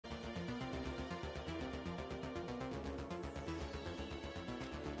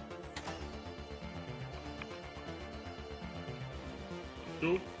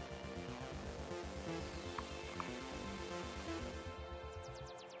Two.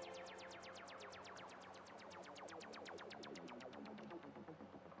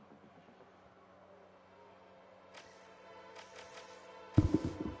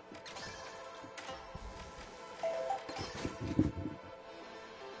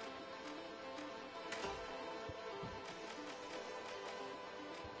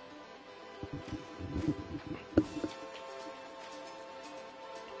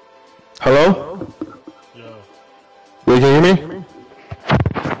 Hello? Yo. Wait, can you hear me?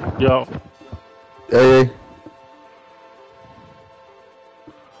 Yo. Hey.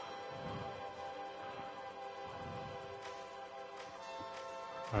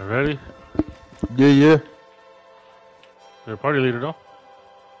 Alright, ready? Yeah. You're a party leader, no?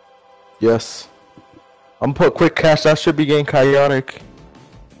 Yes. I'm gonna put quick cash. That should be getting chaotic.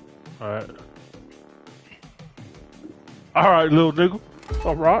 Alright. Alright, little nigga.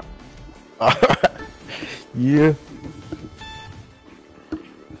 Alright. Yeah.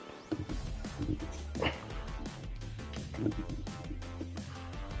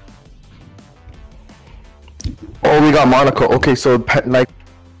 Oh, we got Monaco. Okay, so like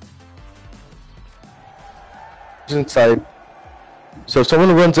inside. So if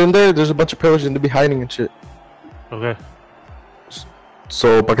someone runs in there, there's a bunch of pillars and they be hiding and shit. Okay.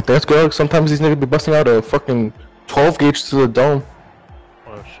 So, but that's good. Sometimes these niggas be busting out a fucking 12 gauge to the dome.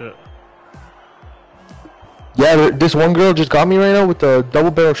 Oh shit. Yeah, this one girl just got me right now with the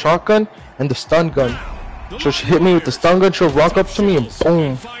double barrel shotgun and the stun gun. So she hit me with the stun gun, she'll walk up to me and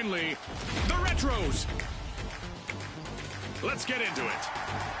boom. Finally, the retros. Let's get into it.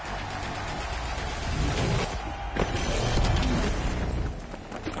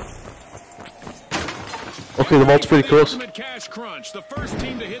 Okay, the vault's pretty close. Ultimate cash crunch. The first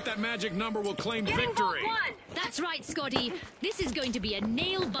team to hit that magic number will claim victory. That's right, Scotty. This is going to be a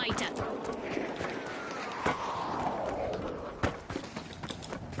nail biter.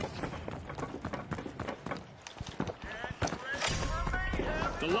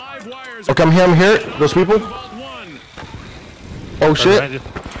 The live wires. Okay, I'm here. Those people. Oh shit.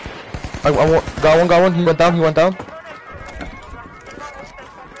 Got one. He went down. He went,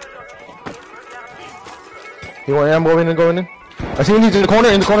 I'm going in. I see him, he's in the corner.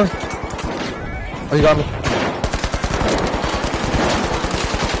 Oh, he got me.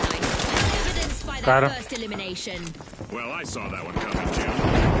 Got him. First elimination. Well, I saw that one coming, Jim.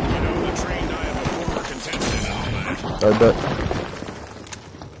 You know, the trained eye of a former contestant and all that. I bet.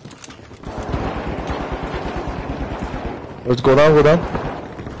 Let's go down.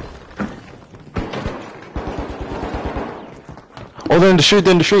 Oh, they're in the street.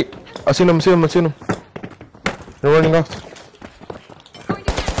 I seen them. They're running off.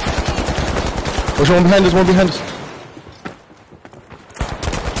 There's one behind us.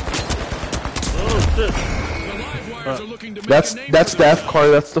 Oh shit. That's the F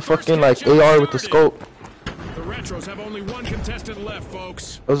card. That's the fucking like AR with the scope. The retros have only one contestant left,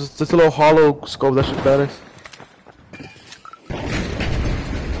 folks. It was just a little hollow scope. That's just badass.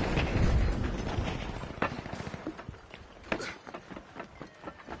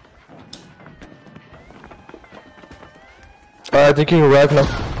 I think you can arrive now.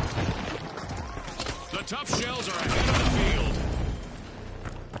 The tough shells are ahead of the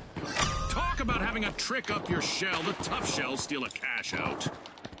field. Talk about having a trick up your shell. The tough shells steal a cash out.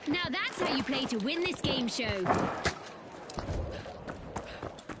 Now that's how you play to win this game show.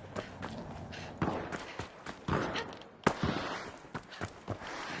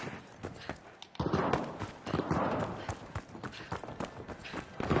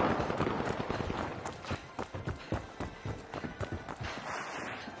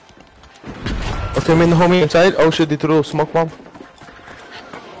 Okay, I'm in the homie inside. Oh shit, they threw a smoke bomb.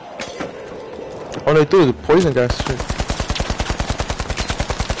 Oh, they threw the poison gas. Shit.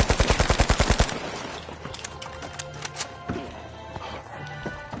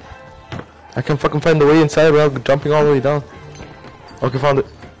 I can fucking find the way inside without jumping all the way down. Okay, found it.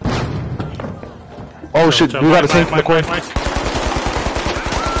 Oh shit, we got a tank in the corner.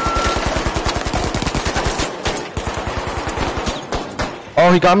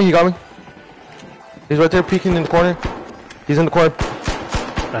 Oh, he got me. He's right there peeking in the corner. He's in the corner.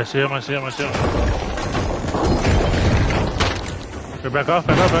 I see him. Back off.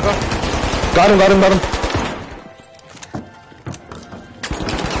 Got him.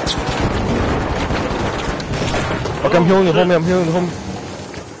 Okay, I'm healing the homie.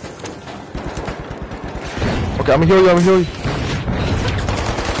 Okay, I'm healing you.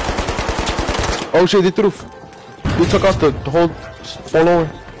 Oh shit, they threw. We took off the whole fall over.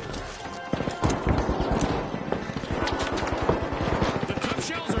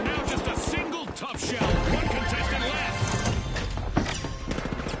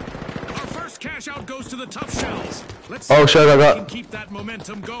 cash out goes to the tough shells. Let's Oh, see shit, if I we got- can keep that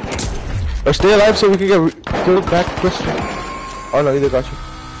momentum going. Or stay alive so we can get back quicker. Oh no, either got you.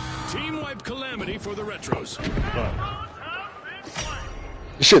 Team wipe calamity for the retros.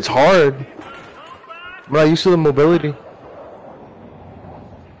 This shit's hard. I'm not used to the mobility.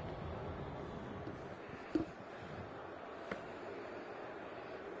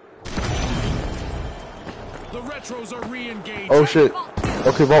 The retros are re-engaged. Oh shit.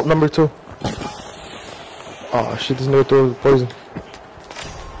 Okay, vault number 2. Oh shit, this nigga throws poison.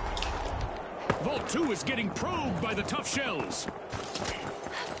 Vault 2 is getting probed by the tough shells.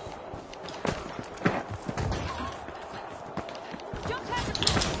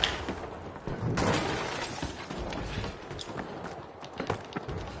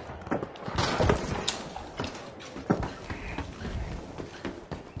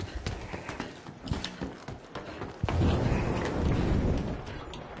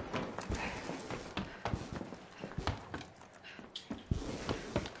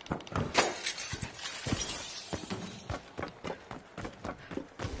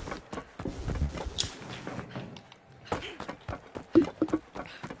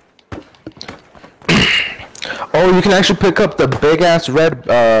 Oh, you can actually pick up the big ass red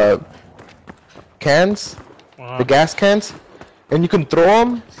cans, the gas cans, and you can throw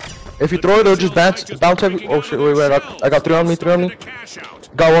them. If you throw it, it'll just bounce every. Oh shit! Wait, I got 3 on me. 3 on me.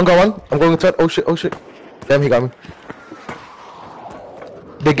 Got one. I'm going inside. Oh shit! Damn, he got me.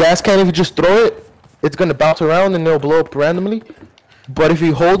 The gas can, if you just throw it, it's gonna bounce around and it'll blow up randomly. But if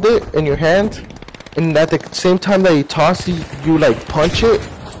you hold it in your hand, and at the same time that you toss it, you like punch it,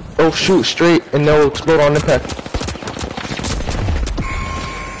 it'll shoot straight and it'll explode on impact.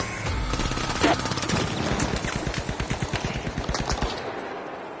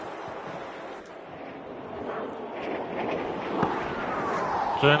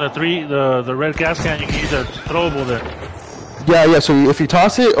 So in the red gas can, you can use a throwable there. Yeah. So if you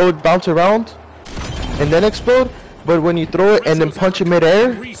toss it, it'll bounce around and then explode. But when you throw it and then punch it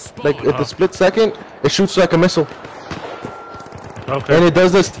midair, like at the split second, it shoots like a missile. Okay. And it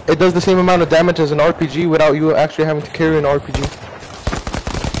does this. It does the same amount of damage as an RPG without you actually having to carry an RPG.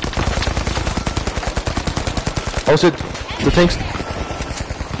 Also, the tanks.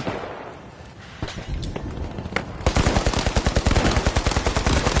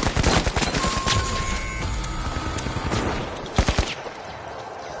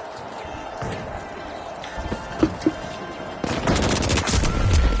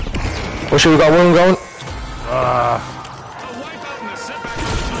 Oh shit, we got one going.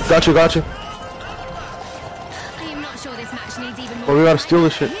 Got you. I am not sure this match needs even more. Oh, we gotta steal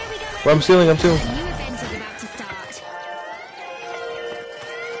this shit. Here we go. Well, I'm stealing. A new event is about to start.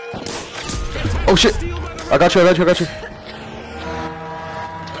 Oh shit! I got you. The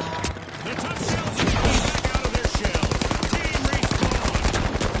tough shells are coming back out of their shell. Team respawn.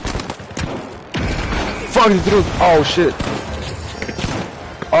 Fuck, he threw. Oh shit.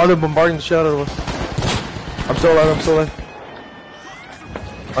 Oh, they're bombarding the shit out of us. I'm still alive.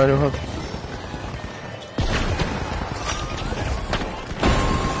 I know how.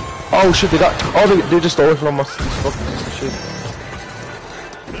 Oh shit, they got. Oh, they just stole it from us. These fucking piece of shit.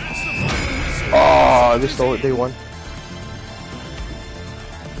 Oh, they stole it. They won.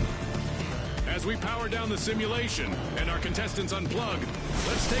 As we power down the simulation and our contestants unplug,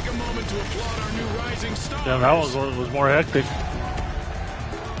 let's take a moment to applaud our new rising stars. Damn, that one was more hectic.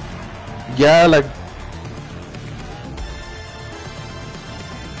 Yeah, like.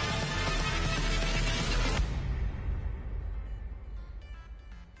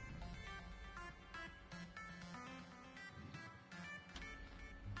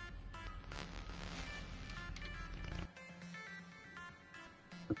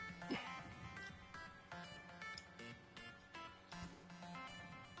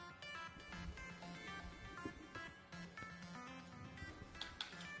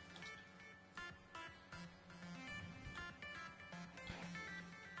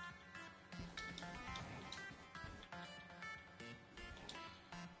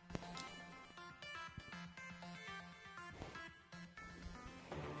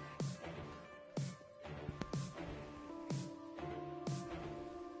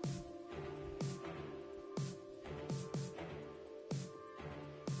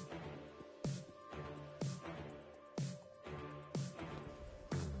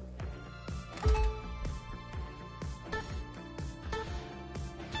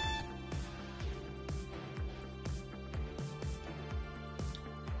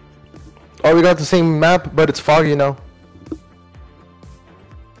 Oh, we got the same map, but it's foggy now.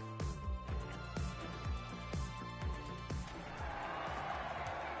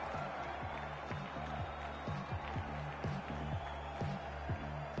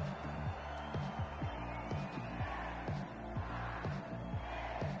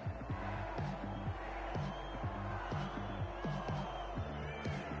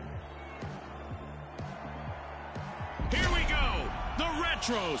 Here we go. The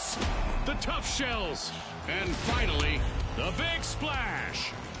retros. The tough shells. And finally, the big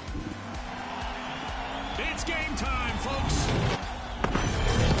splash. It's game time, folks.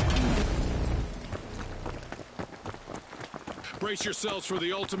 Brace yourselves for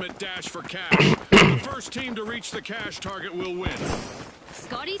the ultimate dash for cash. The first team to reach the cash target will win.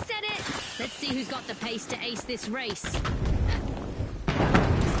 Scotty said it. Let's see who's got the pace to ace this race.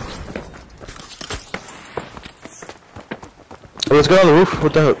 Let's go on the roof.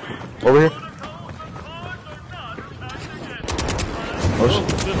 What the heck? Over here. Oh shit.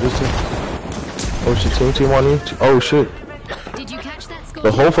 This team. Oh shit. Team on you. Oh shit. Did you catch that, Scotty?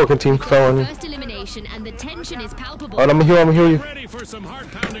 The whole fucking team fell on you. First elimination and the tension is palpable. Alright, I'm gonna heal you. Ready for some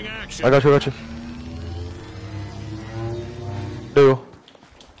heart-pounding action. I got you. There you go.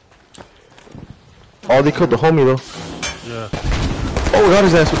 Oh, they killed the homie though. Yeah. Oh, we got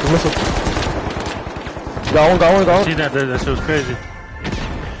his ass with the missile. Got one. See that? That shit was crazy.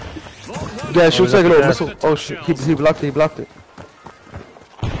 Yeah, shoots like a little missile. That's Oh shit, he blocked it.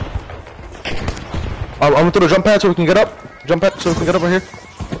 I'm gonna throw the jump pad so we can get up. Right here.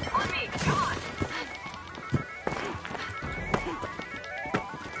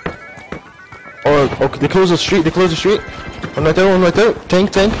 Oh, okay, they close the street. One right there.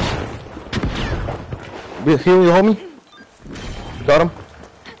 Tank. Heal your homie. Got him.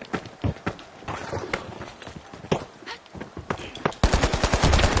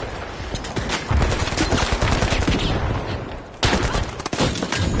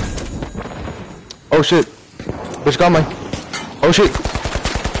 Oh shit. Bitch got mine. Oh shit.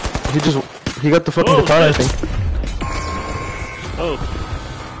 He got the fucking guitar, I think. Oh.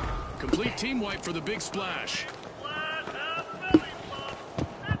 Complete team wipe for the big splash.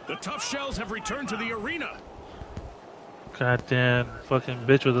 The tough shells have returned to the arena. Goddamn fucking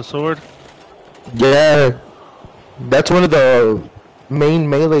bitch with a sword. Yeah. That's one of the main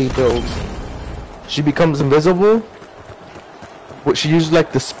melee builds. She becomes invisible. She uses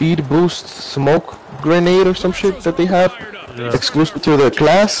like the speed boost smoke grenade or some shit that they have. Yeah. Exclusive to the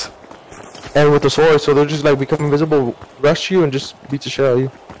class. And with the sword, so they'll just like become invisible, rush you, and just beat the shit out of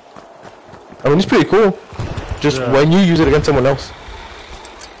you. I mean, it's pretty cool. Just when you use it against someone else.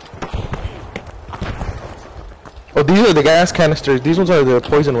 Oh, these are the gas canisters. These ones are the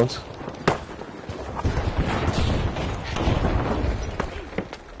poison ones.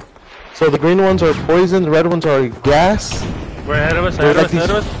 So the green ones are poison, the red ones are gas. We're ahead of us.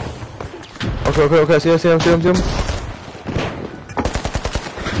 Okay, see him.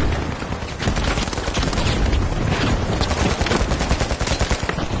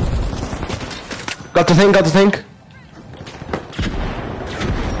 Got the tank.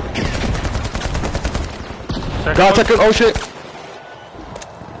 Second. Oh shit.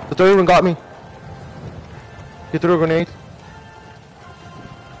 The third one got me. He threw a grenade.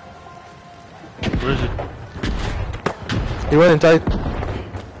 Where is it? He went inside.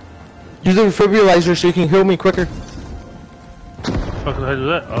 Use the defibrillator so you can heal me quicker. How can I do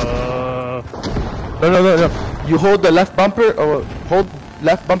that? No. You hold the left bumper, or hold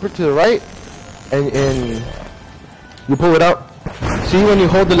left bumper to the right, and you pull it out. See, when you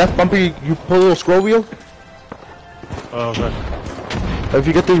hold the left bumper, you pull a little scroll wheel. Oh, okay. If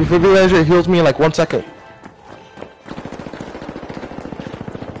you get the defibrillator, it heals me in like 1 second.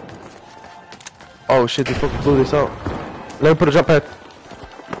 Oh shit, they fucking blew this out. Let me put a jump pad.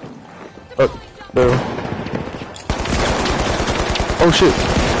 Oh, there we go. Oh shit.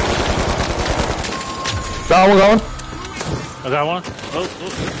 Got one. I got one. Oh.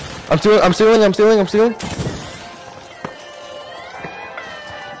 I'm stealing.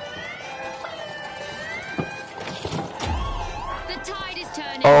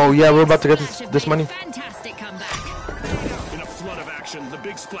 Oh yeah, we're about to get this money. Fantastic comeback. In a flood of action, the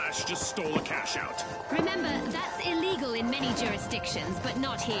big splash just stole a cash out. Remember, that's illegal in many jurisdictions, but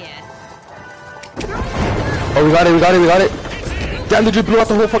not here. Oh, we got it. Damn, did you blew out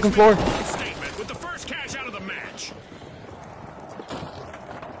the whole fucking floor? Statement with the first cash out of the match.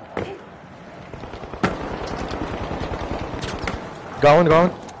 Got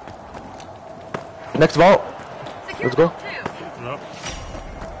one. Next vault. Let's go. No.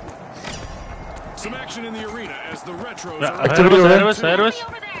 Some action in the arena as the retros Yeah, are Activity over ahead there. of us.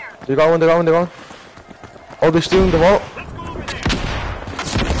 They got one. Oh, they're stealing the vault.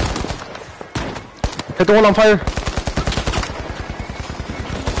 Hit the one on fire.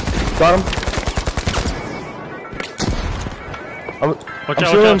 Got him. Watch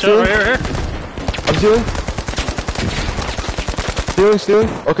out, right here. I'm stealing.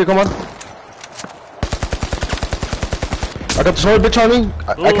 Okay, come on. I got the sword bitch on me.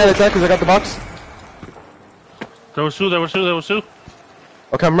 I can't attack because I got the box. There was two.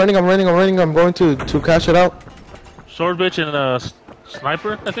 Okay, I'm running. I'm going to cash it out. Sword bitch and a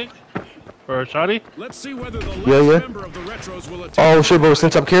sniper, I think, or a shotty. Let's see whether the last Yeah. member of the retros will attack. Oh shit, bro!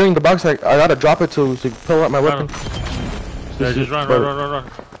 Since I'm carrying the box, I gotta drop it to pull out my weapon. Yeah, just run.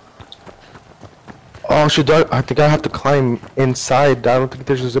 Oh shit! I think I have to climb inside. I don't think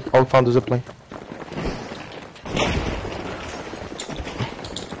there's a zip. Oh, found the zip line.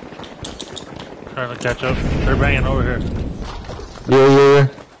 Trying to catch up. They're banging over here. Yeah.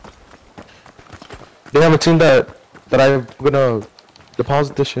 They haven't seen that I'm gonna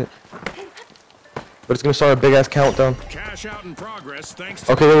deposit this shit. But it's gonna start a big ass countdown. Cash out in progress thanks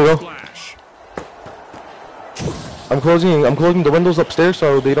to Okay, there we go. Splash. I'm closing the windows upstairs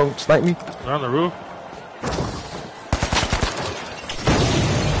so they don't snipe me. They're on the roof.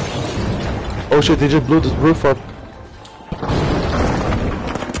 Oh shit, they just blew the roof up.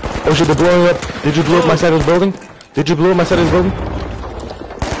 Oh shit, they're blowing up. Did you blow up my side of the building? Did you blow up my side of the building?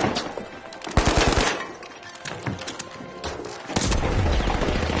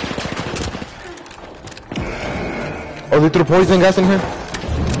 Oh, they threw poison gas in here?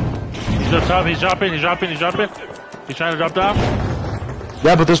 He's up top. He's dropping. He's trying to drop down.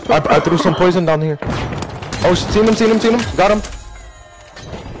 Yeah, but there's I threw some poison down here. Oh, seen him. Got him.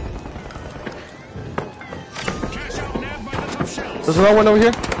 Cash out nabbed by the tough shells. There's another one over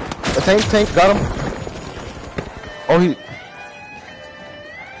here. A tank, got him. Oh, he...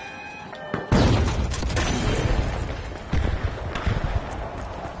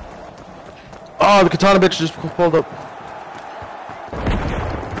 Oh, the katana bitch just pulled up.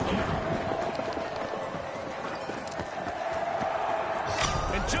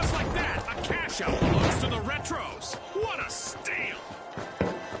 And just like that, a cash out belongs to the retros. What a steal!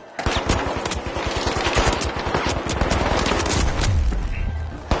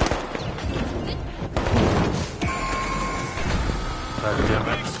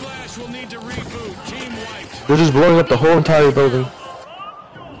 Big Splash will need to reboot. Team wiped. They're just blowing up the whole entire building.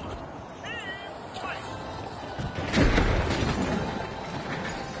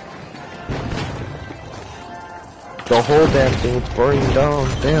 The whole damn thing is burning down.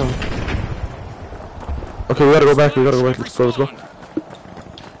 Damn. Okay, we gotta go back. Let's go.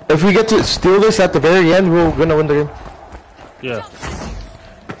 If we get to steal this at the very end, we're gonna win the game. Yeah.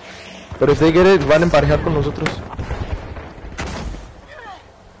 But if they get it, van a emparejar con nosotros.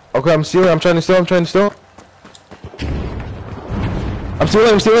 Okay, I'm trying to steal. I'm stealing.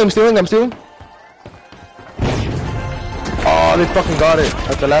 Oh, they fucking got it.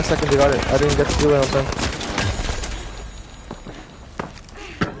 At the last second, they got it. I didn't get to steal it on time.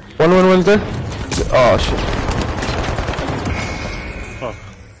 One's there. Oh, shit. Fuck.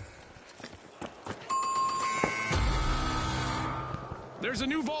 There's a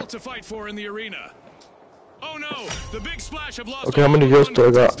new vault to fight for in the arena. Oh no, the Big Splash have lost. Okay, how many kills do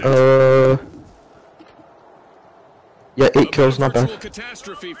I got? Yeah, 8 kills, not bad.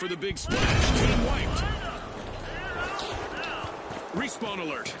 Catastrophe for the Big Splash. Team wiped. Respawn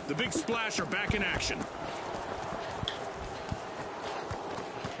alert. The Big Splash are back in action.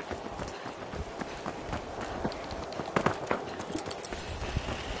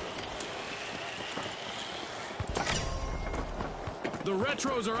 The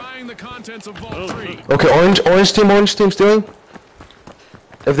retros are eyeing the contents of Vault 3. Okay, orange team stealing.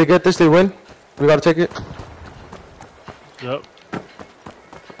 If they get this, they win. We gotta take it. Yep.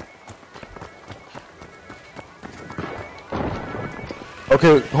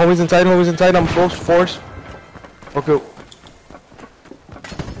 Okay, homies inside. I'm full force. Okay.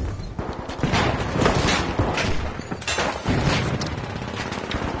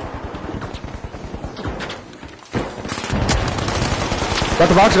 Got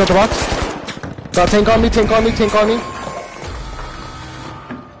the box. Got tank on me.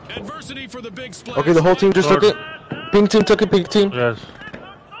 Adversity for the Big Splash. Okay, the whole team just took it. Pink team took it, pink team. Yes.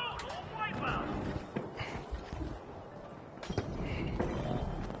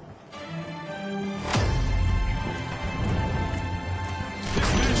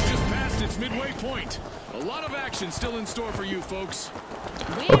 This match just passed its midway point. A lot of action still in store for you folks.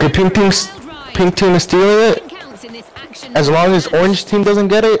 Okay, pink team is stealing it. As long as orange team doesn't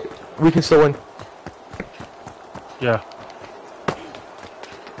get it, we can still win. Yeah.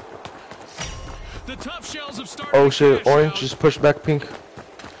 The tough shells have started. Oh shit, orange just pushed back pink.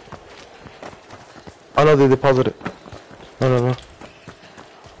 Oh no, they deposited. No.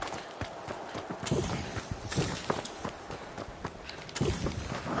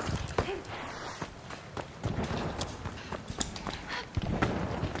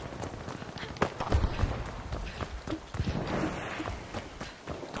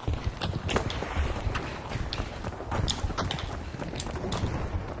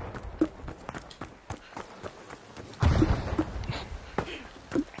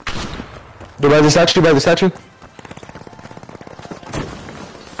 By the statue, by the statue.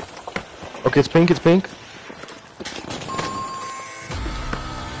 Okay, it's pink, it's pink.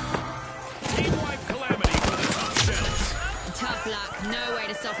 Team wipe calamity for the top shells. Tough luck. No way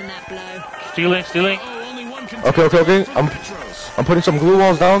to soften that blow. Stealing, stealing. Oh, only one Okay. for the I'm Retros. putting some glue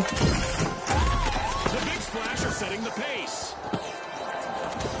walls down. The big splash are setting the pace.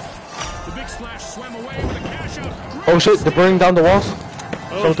 The big splash swam away with a cash out. Oh shit, they're burning down the walls.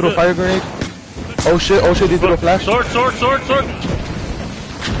 Oh, Someone threw a shit. fire grenade. Oh shit, they threw a flash. Sword, sword, sword, sword.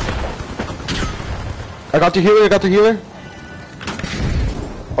 I got the healer.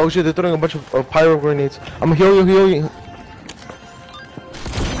 Oh shit, they're throwing a bunch of pyro grenades. I'm heal you.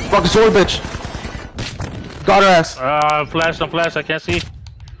 Fuck sword, bitch. Got her ass. I'm flashed, I can't see.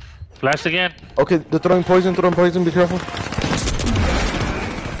 Flashed again. Okay, they're throwing poison, be careful.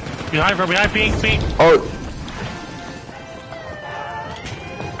 Behind, pink. Oh,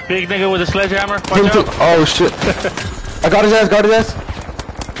 Big nigga with a sledgehammer. Watch him too. out. Oh shit. I got his ass. The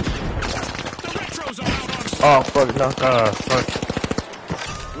Retros are out on. Oh fuck, no. Fuck.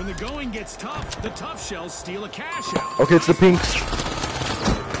 When the going gets tough, the tough shells steal a cash out. Okay, it's the pinks.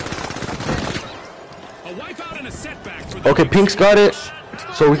 A wipeout and a setback for the Okay, big pinks got it.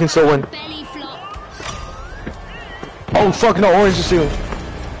 So we can still win. Belly flop. Oh fuck, no, orange is stealing.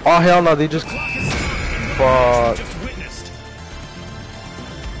 Oh hell no, they just fuck. just witnessed.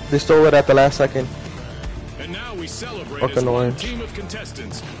 They stole it at the last second. And now we celebrate Fucking as one orange. team of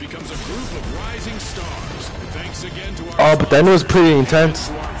contestants becomes a group of rising stars. Thanks again to our Oh, but then it was pretty intense.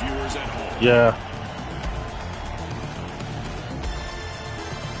 to our viewers at home. Yeah.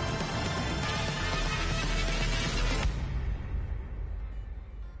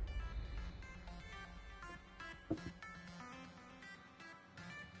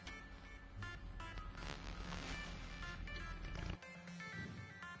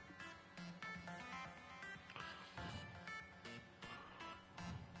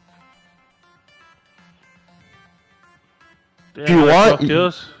 Damn, you that's want- 12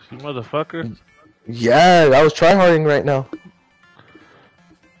 kills, you motherfucker. Yeah, I was tryharding right now.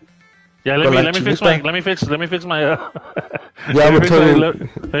 Yeah, But let like me fix Chivita- let me fix my Yeah, let I'm me fix totally my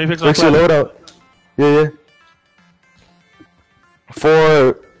let me fix my fix your plan. loadout. Yeah.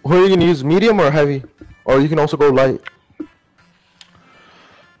 For who are you gonna use, medium or heavy? Or you can also go light.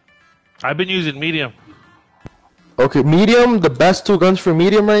 I've been using medium. Okay, medium, the best two guns for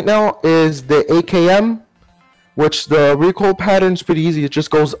medium right now is the AKM, which the recoil pattern is pretty easy. It just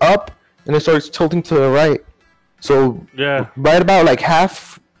goes up and it starts tilting to the right. So Yeah. right about like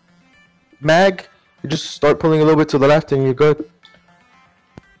half mag, you just start pulling a little bit to the left and you're good.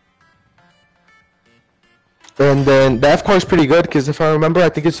 And then the F car is pretty good because if I remember, I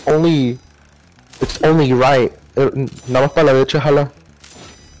think it's only right. Nada más para la derecha jala.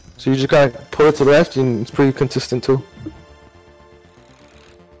 So you just gotta pull it to the left and it's pretty consistent too.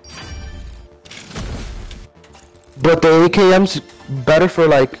 But the AKM's better for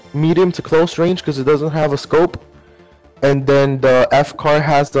like medium to close range because it doesn't have a scope. And then the F car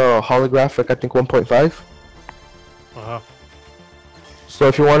has the holographic, I think 1.5. Uh-huh. So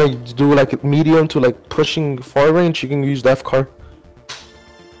if you want to do like medium to like pushing far range, you can use the F car.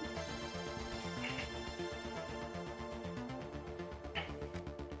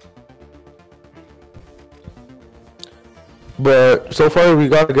 But so far we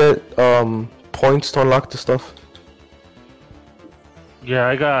gotta get points to unlock the stuff. Yeah,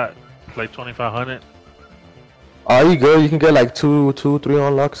 I got like 2,500. You good? You can get like 3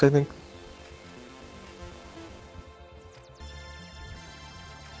 unlocks, I think.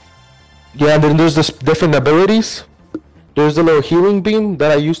 Yeah, and then there's this different abilities. There's a little healing beam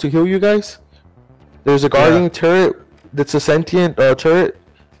that I use to heal you guys. There's a guardian turret that's a sentient turret,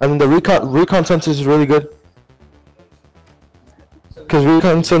 and then the recon sensor is really good. Because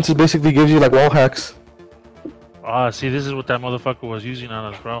recon sensor basically gives you like wall hacks. See, this is what that motherfucker was using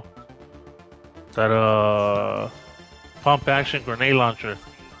on us, bro. That pump action grenade launcher.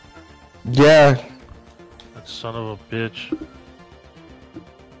 Yeah, That son of a bitch.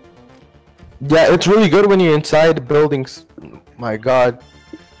 yeah, it's really good when you're inside buildings. My God,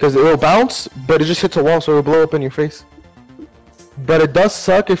 because it will bounce, but it just hits a wall, so it'll blow up in your face. But it does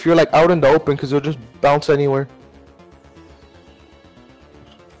suck if you're like out in the open, because it'll just bounce anywhere.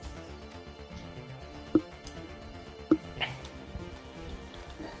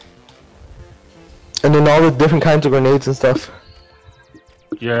 And then all the different kinds of grenades and stuff.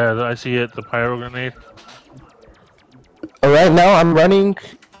 Yeah, I see it. The pyro grenade. Alright, now I'm running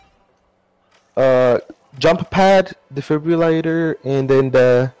jump pad, defibrillator, and then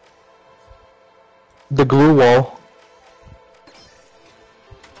the glue wall.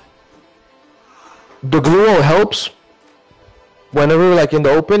 The glue wall helps whenever we're like in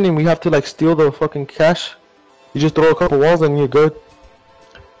the open and we have to like steal the fucking cash. You just throw a couple walls and you're good.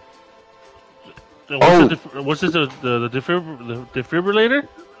 What's this? The defibrillator?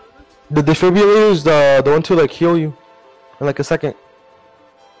 The defibrillator is the one to like heal you in like a second.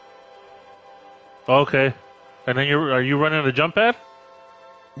 Okay. And then are you running the jump pad?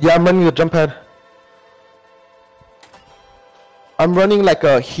 Yeah, I'm running the jump pad. I'm running like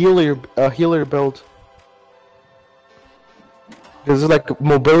a healer build. This is like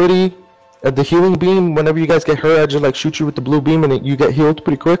mobility. At the healing beam, whenever you guys get hurt, I just like shoot you with the blue beam and you get healed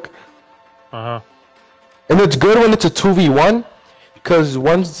pretty quick. And it's good when it's a 2v1, because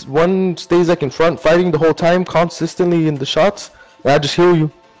one stays like in front fighting the whole time consistently in the shots, and I just heal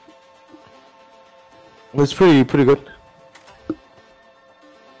you. It's pretty good.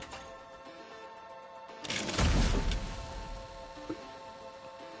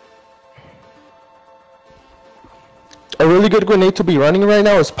 A really good grenade to be running right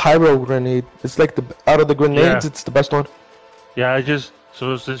now is pyro grenade. It's like out of the grenades, it's the best one. Yeah,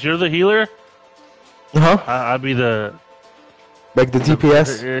 so since you're the healer, I'll be the like the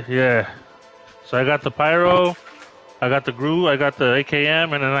DPS. Yeah. So I got the pyro, I got the glue, I got the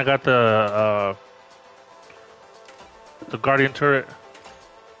AKM, and then I got the guardian turret.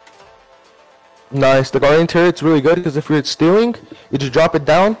 Nice. The guardian turret's really good because if you're stealing, you just drop it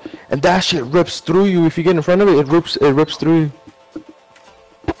down, and that shit rips through you. If you get in front of it, it rips through you.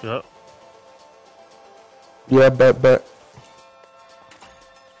 Yep. Yeah, bet.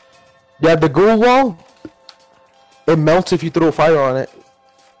 Yeah, the glue wall, it melts if you throw fire on it.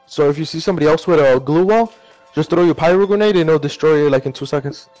 So if you see somebody else with a glue wall, just throw your pyro grenade and it'll destroy it like in 2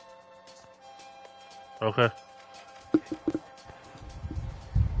 seconds. Okay.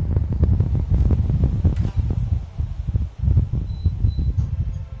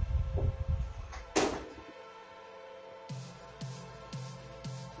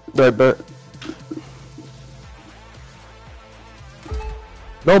 Bet.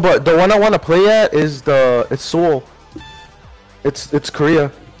 No, but the one I want to play at is it's Seoul. It's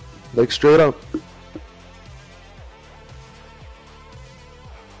Korea, like straight up.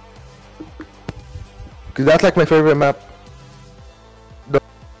 Cause that's like my favorite map.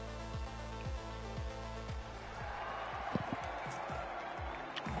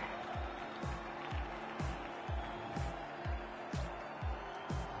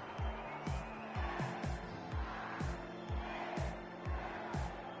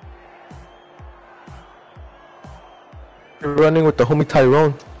 You're running with the homie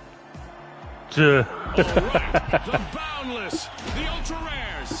Tyrone. Right, the boundless, the ultra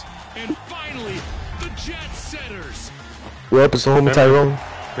rares, and finally the jet setters. Yep, it's the homie Tyrone.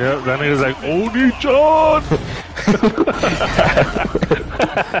 Yeah, that nigga's like, Oni-chan!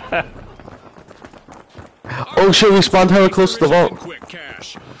 Oh shit, we spawned hella close to the vault.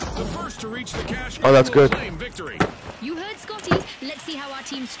 Oh, that's good. You heard Scotty. Let's see how our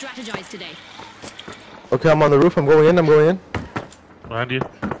team strategize today. Okay, I'm on the roof. I'm going in. Behind you.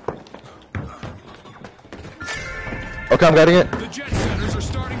 Okay, I'm getting it. The jet setters are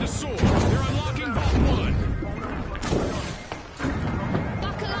starting to soar. They're unlocking Vault 1.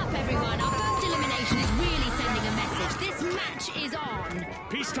 Buckle up, everyone. Our first elimination is really sending a message. This match is on.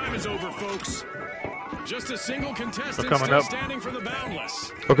 Peacetime is over, folks. Just a single contestant coming still up. standing for the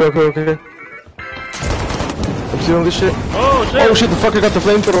boundless. Okay. I'm stealing this shit. Oh shit! Oh shit, the fucker got the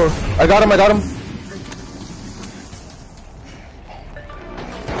flamethrower. I got him.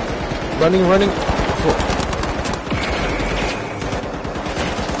 Running.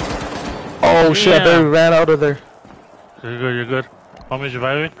 Oh shit, I barely ran out of there. You're good. Homie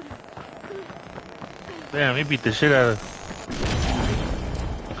surviving? Damn, he beat the shit out of.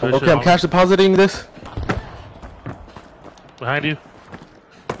 Good Okay, shit, I'm homie. cash depositing this. Behind you.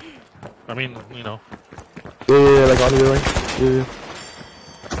 I mean, you know. Yeah, like on your way. Yeah.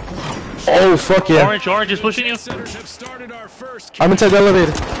 Oh fuck yeah. Orange is pushing you. Setters have started our first I'm inside the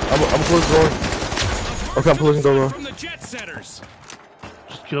elevator. I'm closing the door. Okay, I'm closing the door. from the jet setters.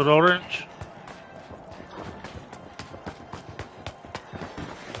 Just killed Orange.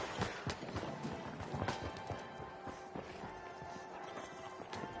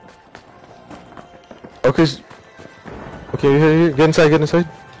 Okay, here, get inside.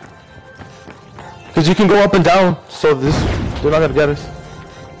 Cause you can go up and down, so they're not gonna get us.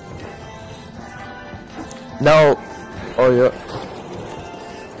 Now, oh yeah.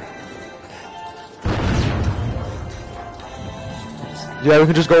 Yeah, we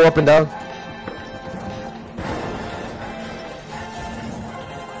can just go up and down.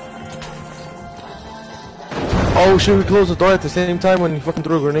 Oh shit, we closed the door at the same time when he fucking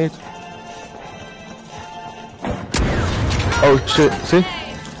threw a grenade. Oh shit, see?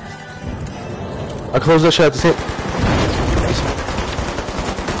 I closed that shit at the same.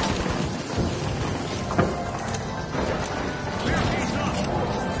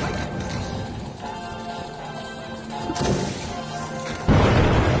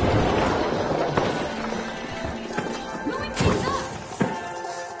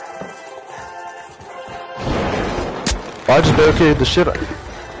 I just barricaded the shit.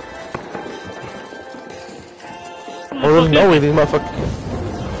 Oh, there's no way these motherfuckers.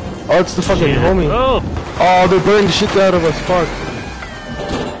 Oh, it's the fucking homie. Oh! Oh, they're burning the shit out of us. Fuck.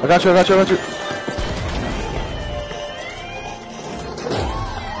 I got you, I got you, I got you.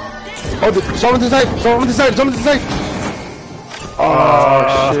 Oh, someone's inside! Someone's inside! Someone's inside!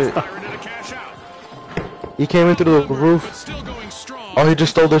 Oh, shit. He came in through the roof. Oh, he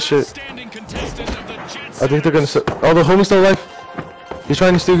just stole this shit. I think they're gonna. Oh, the homie's still alive. He's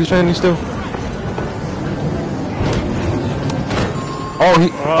trying to steal. He's trying to steal.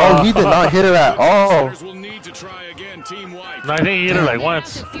 Oh, he did not hit it at all. No, I think he hit it like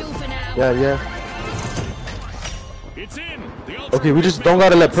once. Yeah, yeah. Okay, we just don't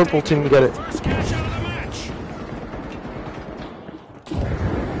gotta let purple team get it.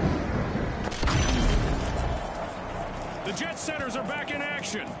 The jet setters are back in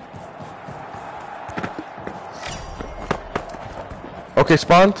action. Okay,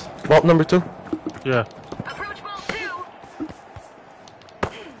 spawned. Vault number 2. Yeah. Approach vault 2.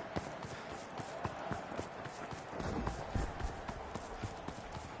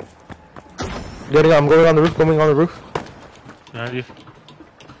 Getting. I'm going on the roof. Going on the roof. Yeah, you.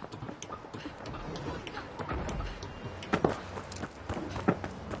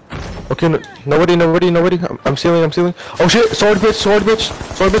 Okay, nobody. I'm sealing. Oh shit! Sword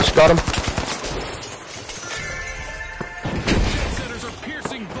bitch. Got him.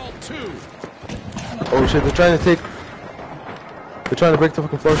 Oh shit! They're trying to break the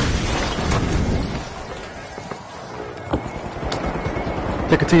fucking floor.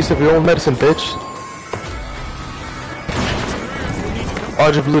 Take a taste of your own medicine, bitch. Oh,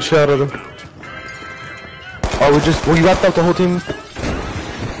 I just blew the shit out of them. Oh, we wrapped out the whole team.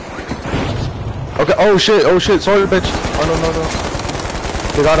 Okay, oh shit, sorry bitch. Oh no.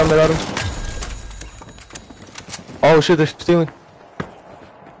 They got him. Oh shit, they're stealing.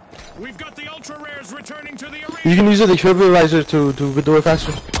 We've got the ultra rares returning to the arena. You can use the defibrillator to do it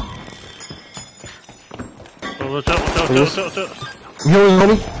faster. Oh, watch out. I'm healing,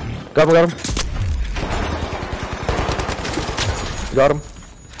 homie. Got him. Got him.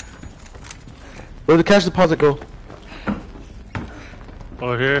 Where'd the cash deposit go?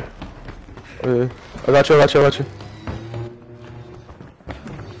 Over here. I got you.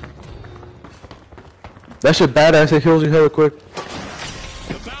 That shit badass, it heals you hella quick.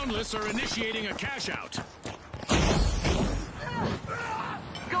 The Boundless are initiating a cash out.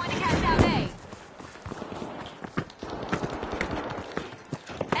 Going to cash out A.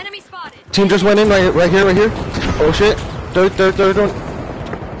 Enemy spotted. Team just went in right here. Oh shit. Third one.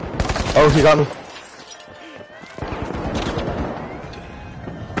 Oh, he got me.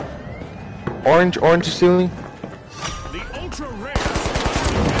 Orange is stealing. The ultra rares are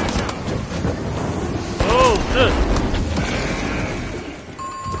cash out. Oh, shit.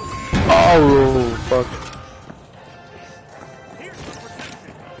 Oh, fuck.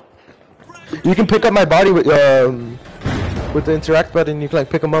 You can pick up my body with the interact button. You can like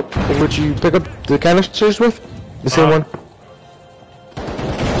pick them up, which you pick up the canisters with, the same one.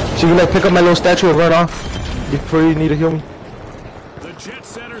 So you can like pick up my little statue and run off before you need to heal me. The jet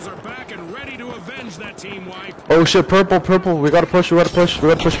setters are back and ready to avenge that team wipe. Oh shit, purple. We gotta push hard.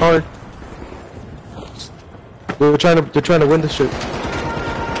 They're trying to win this shit.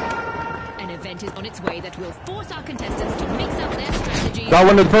 An event is on its way that will force our contestants to mix up their strategies. Got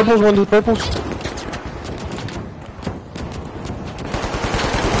one of the purples.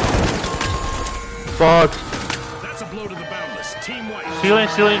 Fuck. That's a blow to the Boundless. Team wipe.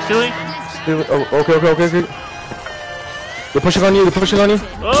 Stealing. Oh, okay. They're pushing on you.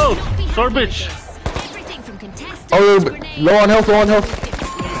 Oh, sword bitch. Everything from contestants Oh, to grenades. low on health.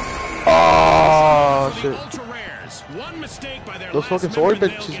 Oh shit. Ultra rares. One mistake by their Those last fucking member sword and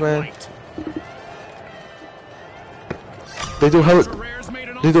they'll bitches, get man. wiped. They do Ultra hella. rares made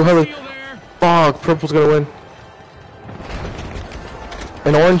an They do awesome hella. steal there. Fuck, purple's gonna win.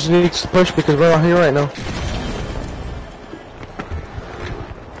 And orange needs to push because we're not here right now.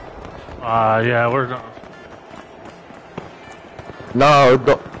 Yeah, we're not. No,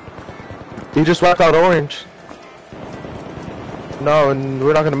 he just wiped out orange. No, and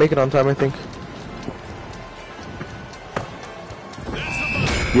we're not gonna make it on time, I think. That's the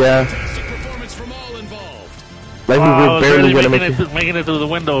button. Yeah. Fantastic performance from all involved. Like we I were was barely barely gonna make making it. making it through the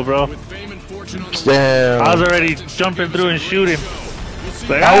window, bro. With fame and fortune on the Damn. I was already jumping through and shooting.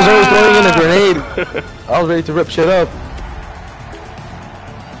 Like, I was already throwing in a grenade. I was ready to rip shit up.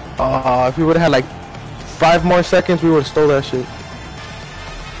 If we would have had like 5 more seconds, we would have stole that shit.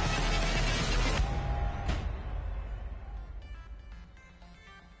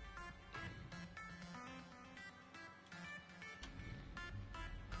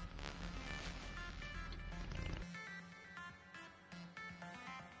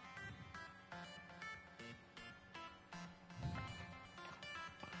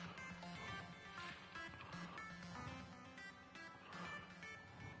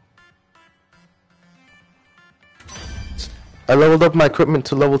 I leveled up my equipment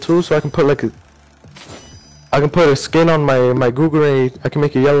to level 2, so I can put like a skin on my Google and I can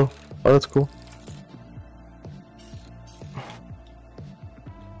make it yellow. Oh, that's cool.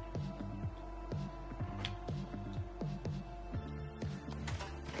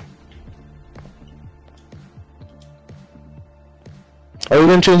 Are you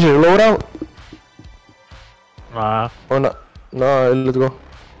gonna change your loadout? Nah. Or not? No, let's go.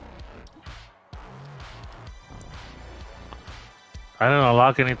 I didn't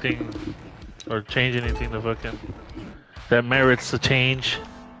unlock anything or change anything to fucking that merits a change.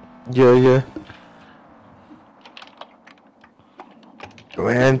 Yeah.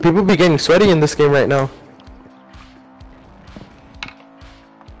 Man, people be getting sweaty in this game right now.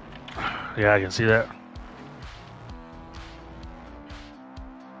 Yeah, I can see that.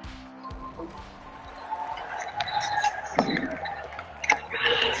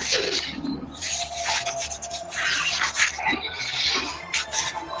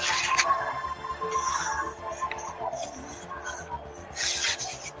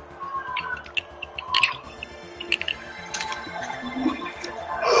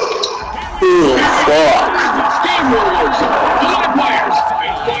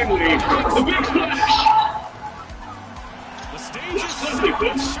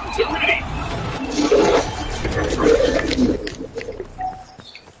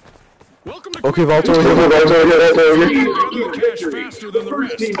 Okay, Valto, here. cash faster than the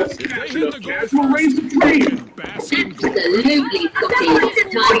rest. If they hit the goal first, Absolutely, Scotty.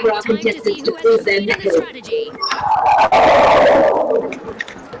 It's time for our contestants to prove their mettle. Strategy.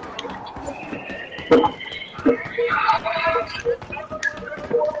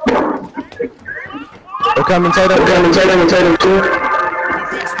 Okay, I'm inside him too.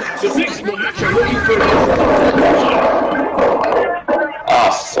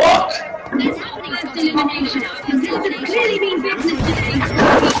 Oh, fuck. It's happening, Scotty. Elimination. Contestants clearly mean business today.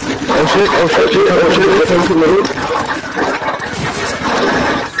 Oh shit. Oh, shit.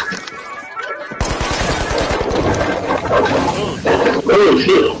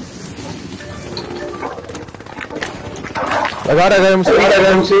 I got him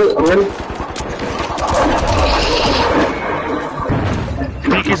too. I'm ready.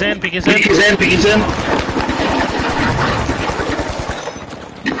 Peek is in.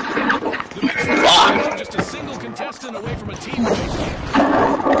 fuck. Just a single contestant away from a teammate.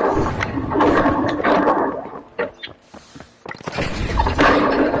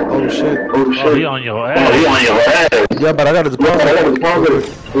 Oh shit. Oh, he on your ass. Yeah, but I got his ball.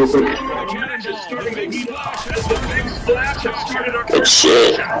 Good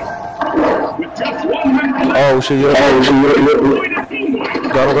shit. Oh shit, yeah.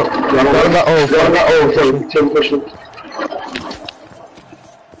 Got him. Oh, fuck.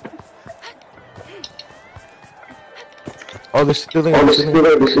 Oh, they're stealing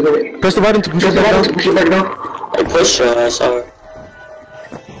it. Press the button to push it back down. I pushed her and I saw her.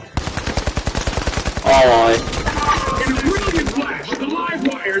 Oh,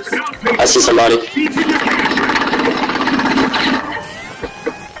 I see somebody.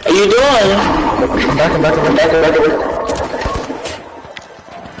 What are you doing? I'm back.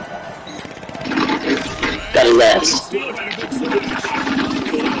 Got his ass. They can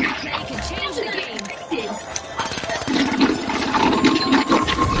change the game.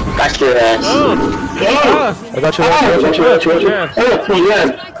 Got your ass. I got you. Yeah. What I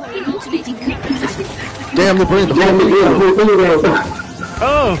call an alternating current. Damn, the brain.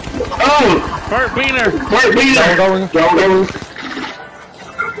 Oh, Bart Beaner. Going.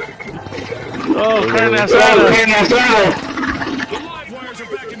 Oh, carne asada. The live wires are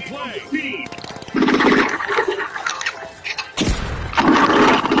back in play.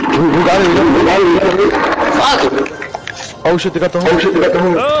 We got it. Fuck. Oh shit, they got the hole.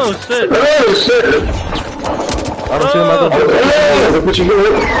 Oh, shit. I don't see him.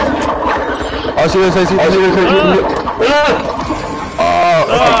 I see this.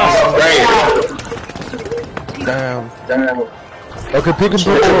 Damn. Okay, pick and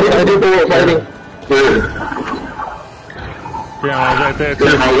purple fighting. Yeah, I was right there too.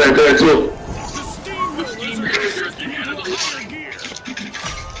 The steamroller is the end of the fire gear. The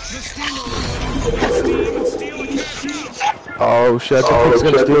steamroller will steam and steal a cash out. Oh shit, I think Pink's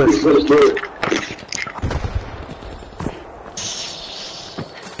gonna steal it.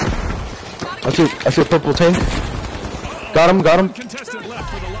 I see a purple tank. Got him. Contestant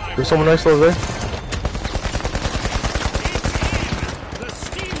left for the live. There's someone nice over there. The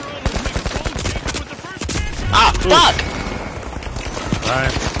steamroller will make a bold statement with the first cash out. Ah, fuck!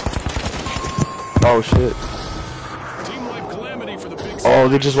 Alright. Oh shit. Team wipe calamity for the big Oh,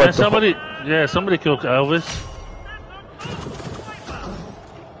 they just Yeah, wiped the somebody killed Elvis.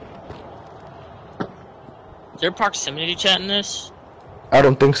 Is there proximity chat in this? I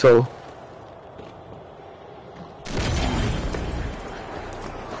don't think so.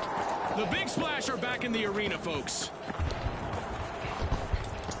 The big splash are back in the arena, folks.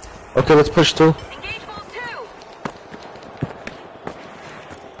 Okay, let's push through. Engage ball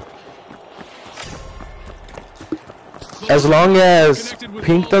 2. As long as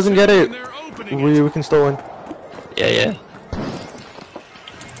Pink doesn't get it, we can still win. Yeah.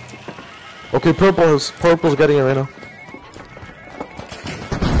 Okay, purple's getting it right now.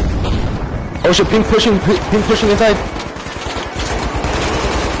 Oh shit, pink pushing inside.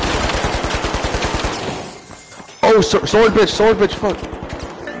 Oh, sword bitch, fuck.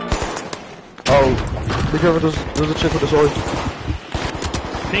 Oh, be careful, there's a chick with a sword.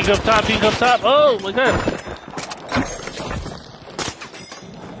 Pink up top. Oh my god.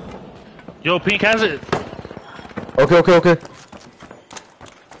 Yo, Pink has it. Okay.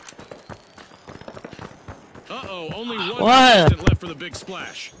 Uh-oh, only one What? contestant left for the big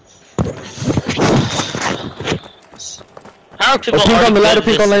splash. How are people Pink on already the ladder, good at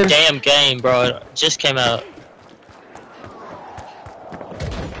Pink on the ladder. this damn game, bro? It just came out.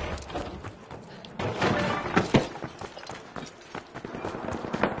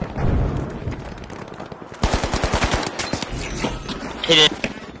 Hit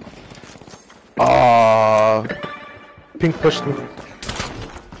it. Pink pushed me.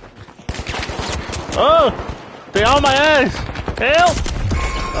 Oh, they on my ass. Help!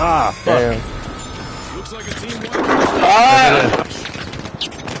 Ah, fuck. Damn. Looks like a team wipe.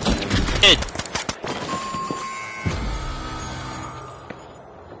 Hit.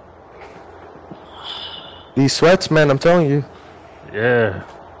 These sweats, man, I'm telling you. Yeah.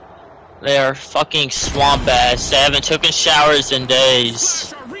 They are fucking swamp ass. They haven't taken showers in days.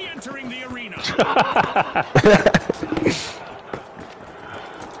 Splash are re-entering the arena.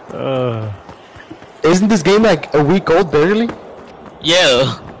 Isn't this game like a week old, barely?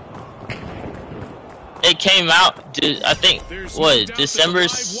 Yeah. It came out, I think, There's no what, doubt that December? the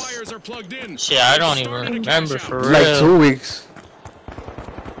live wires are plugged in. Shit, I don't even remember for real. Like 2 weeks.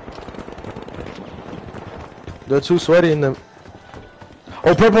 They're too sweaty in them.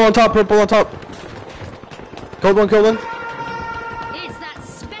 Oh, purple on top. Killed one. It's that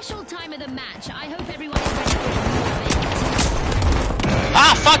special time of the match. I hope everyone is ready for it.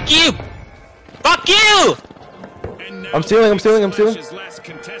 Ah, fuck you! Fuck you! And now I'm stealing. Splash's last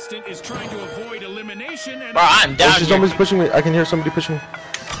contestant is trying to avoid elimination and Bro, I'm Oh, down shit, here. somebody's pushing me. I can hear somebody pushing me.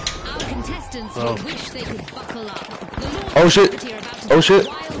 Our contestants will wish they could buckle up. The Lord Oh, shit. Puppeteer about to Oh, take shit. a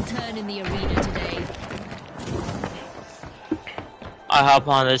wild turn in the arena today. I hop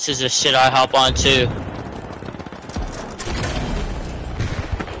on, this is the shit I hop on too.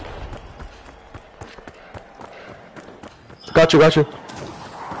 Got you.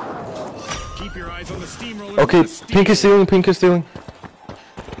 keep your eyes on the steamroller. Okay, The steam- pink is stealing.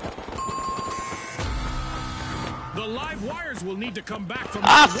 The live wires will need to come back from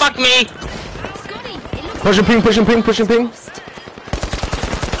Ah, fuck me! Scotty, it looks Pushing pink. lost.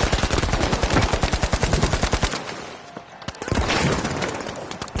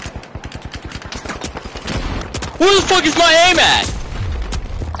 Where the fuck is my aim at?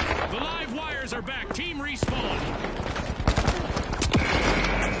 The live wires are back. Team respawn.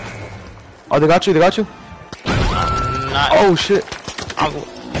 Oh, they got you. Not, Oh shit. I'm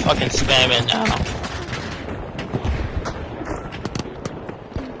fucking spamming now.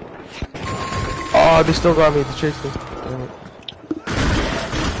 Oh, they still got me. They chased me. Damn it.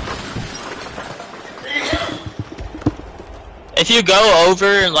 If you go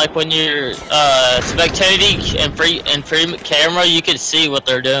over, like when you're spectating and free camera, you can see what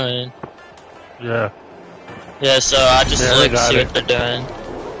they're doing. Yeah. Yeah, so I just Yeah, I look to got see it. what they're doing.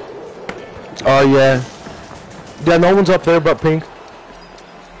 Oh yeah. Yeah, no one's up there but pink.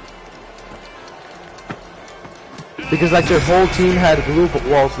 Because like their whole team had glue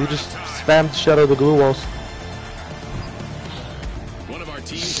walls. They just spammed the shit out of the glue walls.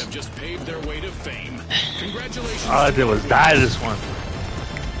 teams have just paved their way to fame. Congratulations. All I did was die this one.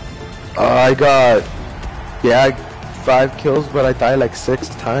 I got, yeah, 5 kills, but I died like 6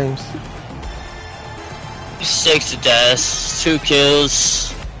 times. 6 deaths, 2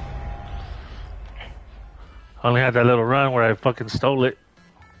 kills. I only had that little run where I fucking stole it.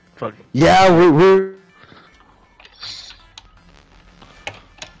 Fuck. Yeah, we're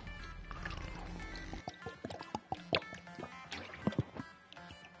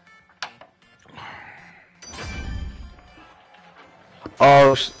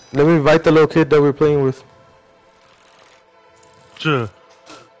oh, let me invite the little kid that we're playing with. Sure.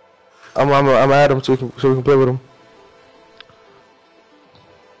 I'm at him so we can play with him.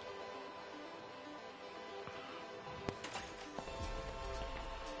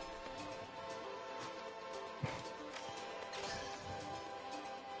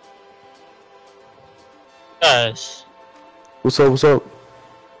 Guys. What's up? What's up?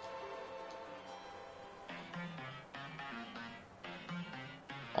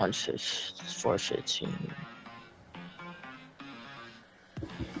 On 415.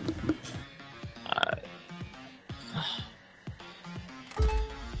 Alright.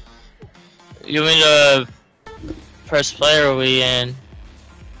 You mean to press play or are we in?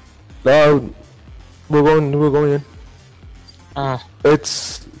 No, we're going in. Oh.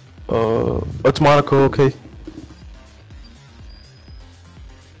 It's Monaco, okay.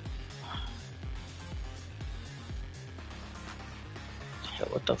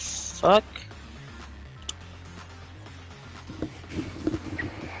 What the fuck?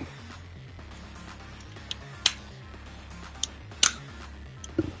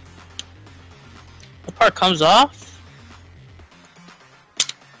 The part comes off?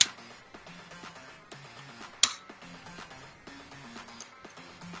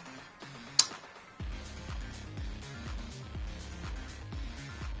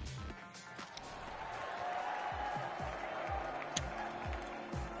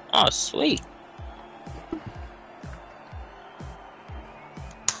 Oh, sweet.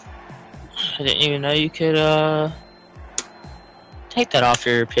 I didn't even know you could, take that off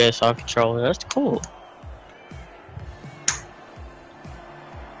your PSR controller. That's cool.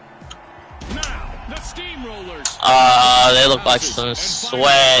 Now, the steamrollers. They look like some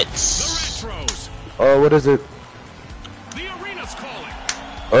sweats. The retros. What is it? The arena's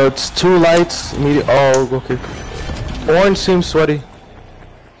calling. It's 2 lights, medium. Oh, okay. Orange seems sweaty.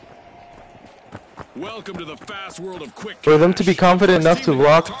 Welcome to the fast world of quick. For them to be confident enough to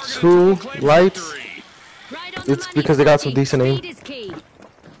rock 2 lights, Right on it's the money, because they got some Steve. decent aim. Speed is key.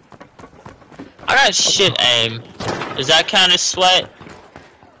 I got shit aim. Does that count as sweat?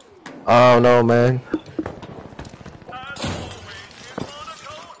 I don't know, man.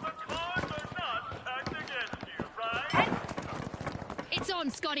 It's on,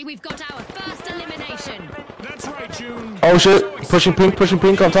 Scotty. We've got our first elimination. That's right, June. Oh shit! Pushing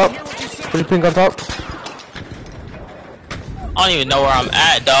pink on top. Pushing pink on top. I don't even know where I'm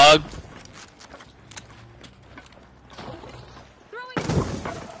at, dog.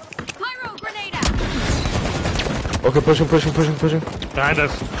 Pyro grenade out. Okay, pushing. Behind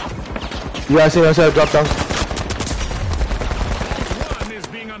us. Yeah, I see, drop down. One is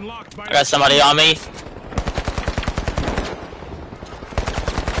being unlocked by I got somebody on me.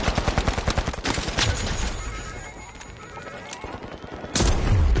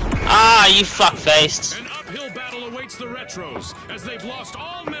 Ah, you fuckface. An uphill battle awaits the retros as they've lost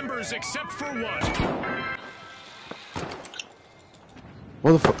all members except for one.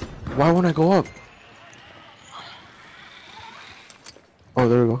 What the fuck? Why won't I go up? Oh,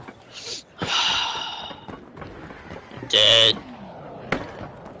 there we go. Dead.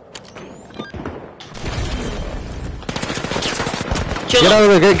 Kill Get him. out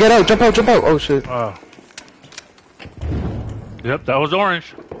of there! Get out! Jump out! Oh shit! Oh. Yep, that was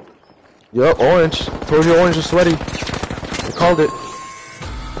orange. Yup, orange. Told you orange is sweaty. I called it.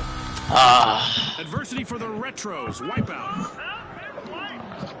 Ah. Adversity for the retros. Wipeout.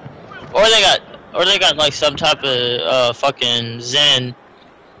 Or they got like some type of fucking Zen.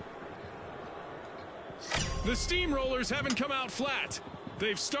 The steamrollers haven't come out flat.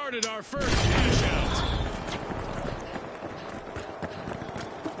 They've started our first cash out.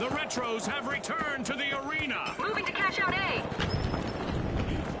 The retros have returned to the arena. Moving to cash out A.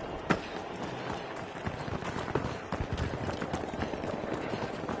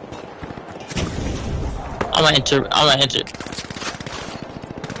 I'm gonna enter.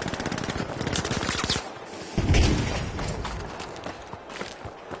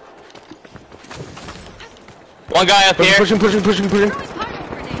 One guy up here. Pushing. Pyro grenade.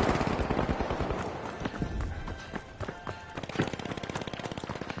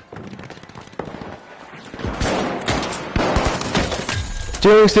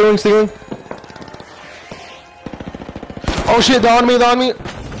 Stealing. Oh shit, they're on me.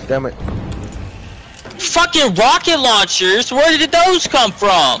 Damn it. Fucking rocket launchers? Where did those come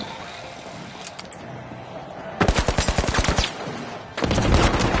from?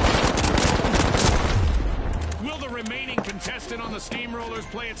 Will the remaining contestant on the steamrollers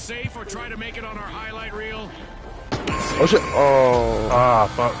play it safe or try to make it on our highlight reel? Oh shit. Oh. Ah,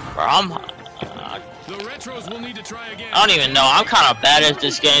 fuck. Bro, The retros will need to try again. I don't even know. I'm kind of bad at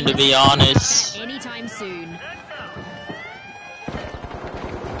this game, to be honest. Anytime soon.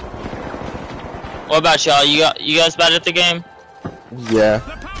 What about y'all? You guys bad at the game? Yeah.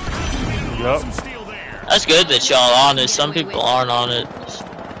 The powerhouse will be able to Yup. some steel there. That's good that y'all on it. Some people aren't on it.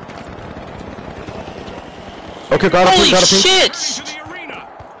 Okay, got a Holy pink. shit! To the arena.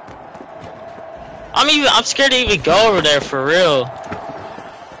 I'm scared to even go over there for real.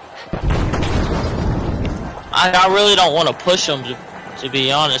 I really don't want to push them to be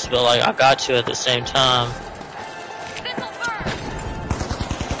honest, but like I got to at the same time.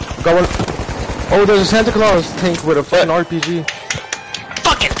 Got one. Oh, there's a Santa Claus tank with a fucking RPG.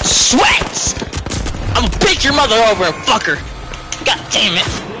 Fucking sweats! I'm gonna pick your mother over and fuck her. God damn it!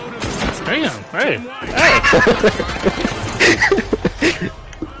 Damn. Hey.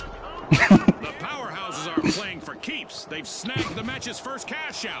 The powerhouses are playing for keeps. They've snagged the match's first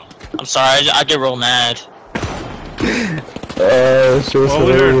cash out. I'm sorry, I get real mad. Sure was Oh,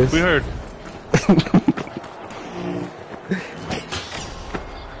 hilarious. we heard.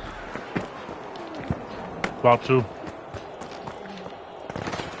 About two.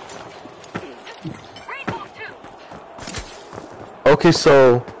 Okay,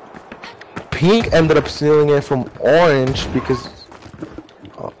 so pink ended up stealing it from orange because,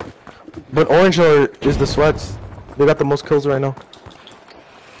 but orange is the sweats. They got the most kills right now.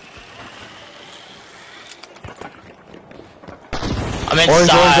 I'm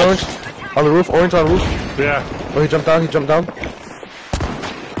inside. Orange. On the roof, orange on the roof. Yeah. Oh, he jumped down.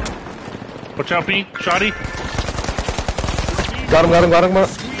 Watch out, Pete. Shotty. Got him.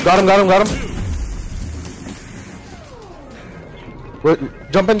 Wait,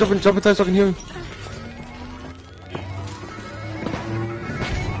 jump inside so I can hear him.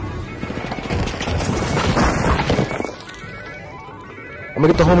 I'm gonna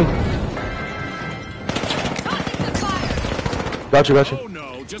get the homie. Got you. Oh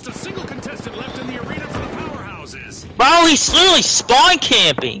no, just a single contestant left in the arena for the powerhouses. Bro, he's literally spawn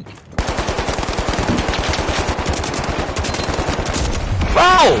camping.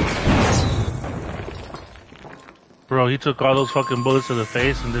 Bro, he took all those fucking bullets to the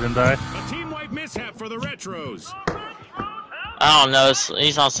face and didn't die. A team-wide mishap for the retros. I don't know,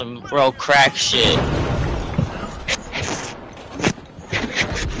 he's on some real crack shit.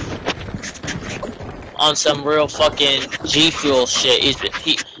 On some real fucking G Fuel shit.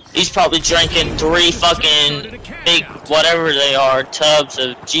 He's probably drinking 3 fucking big whatever they are tubs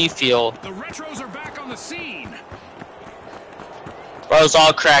of G Fuel. The retros are back on the scene. Bro's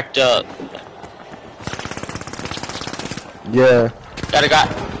all cracked up. Yeah. Got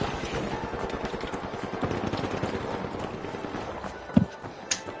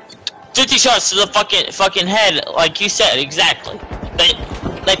 50 shots to the fucking head, like you said, exactly.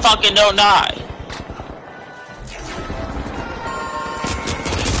 They fucking don't die.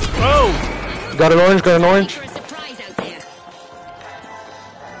 Oh! Got an orange. For a surprise out there.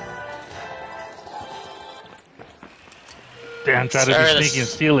 Damn, tried to Sir, be this- sneaky and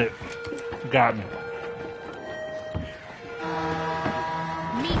steal it. Got me.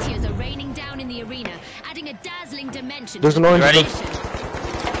 Meteors are raining down in the arena, adding a dazzling dimension. There's to an the orange. Ready?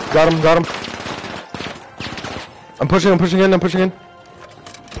 competition. Got him. I'm pushing in. Orange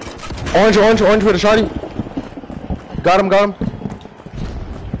with a shotty. Got him.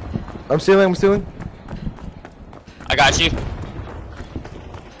 I'm stealing. I got you.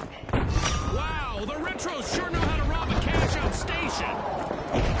 Wow, the retros sure know how to rob a cash out station.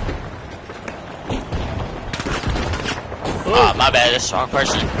 Ah, my bad, that's the wrong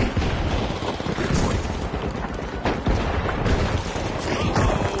person.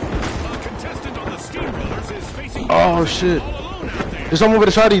 A contestant on the steamrollers is facing Oh shit. all alone out there. There's someone with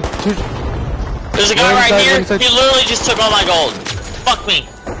a shotty. There's a guy One right inside, here, one inside. he literally just took all my gold. Fuck me.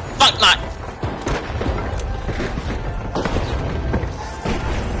 Fuck my...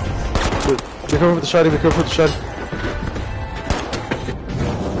 Be careful with the shotty.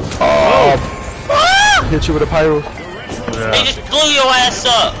 Oh. Hit you with a pyro. He Yeah. just blew your ass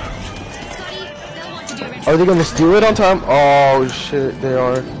up. Scotty, they'll want to do a Are they gonna steal it on time? Oh shit, they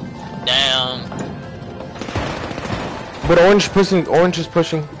are. Damn. But orange is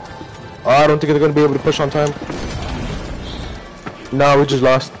pushing. Oh, I don't think they're gonna be able to push on time. No, we just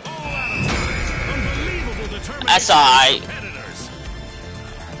lost. Unbelievable determination That's of alright. competitors.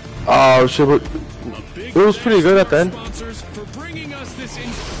 Oh shit, A big it was pretty good at the end. sponsors for bringing us this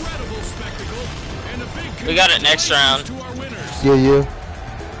incredible spectacle, and a big We got it next round. to our winners. Yeah.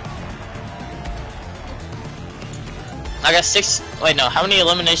 I got 6. Wait, no. How many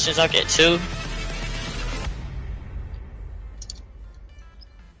eliminations I get? 2?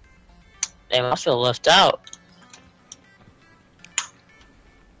 Damn, I feel left out.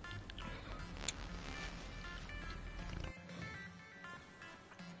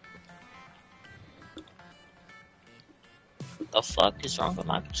 The fuck is wrong with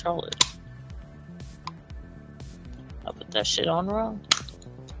my controller? I put that shit on wrong.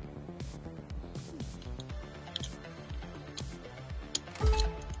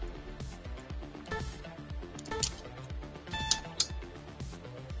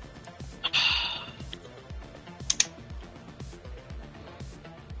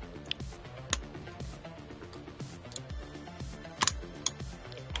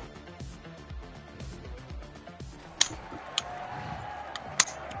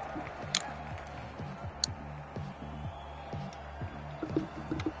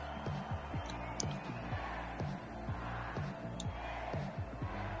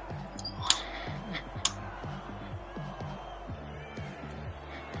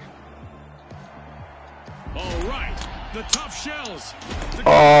 All right, the tough shells. The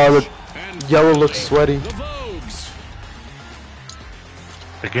Oh, the and yellow looks sweaty. the Vogues.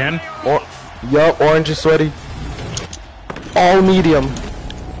 Again? Yup, orange is sweaty. All medium,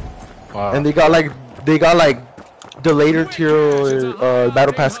 Wow. and they got like the later tier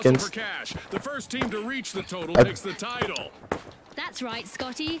battle pass Hustle for skins. cash. The first team to reach the total I- takes the title. That's right,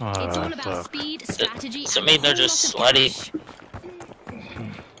 Scotty. Oh, It's all that about sucks. speed, strategy, Does it and mean a they're whole just lot of sweaty? cash.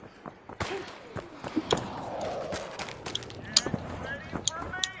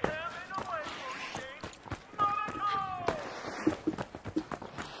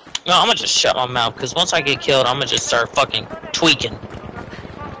 No, I'm gonna just shut my mouth, because once I get killed, I'm gonna just start fucking tweaking.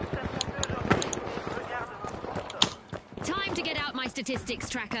 Time to get out my statistics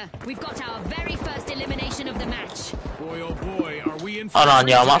tracker. We've got our very first elimination of the match. Boy, oh boy, are we in for Hold a on,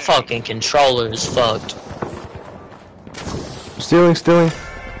 y'all, my treat fucking controller is fucked. Stealing. today.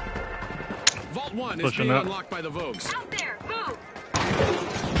 Vault 1 is Pushing being up. unlocked by the Vogues. Out there, move!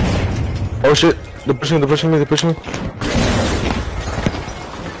 Oh shit, they're pushing me.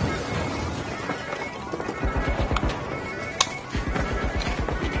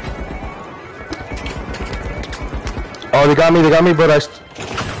 Oh, they got me, but I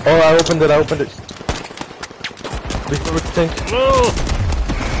opened it. Before with the tank. Whoa!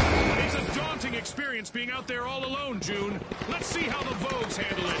 It's a daunting experience being out there all alone, June. Let's see how the Vogues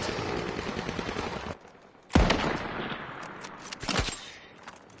handle it.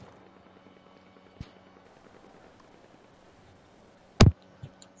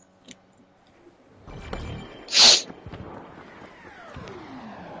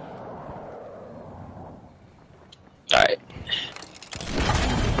 Alright.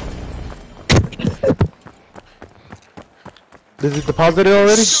 Is it deposited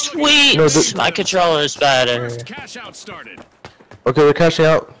already? Sweet! No, the- My controller is better. First cash out started. Okay, they're cashing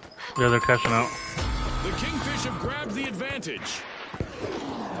out. Yeah, they're cashing out. The Kingfish have grabbed the advantage.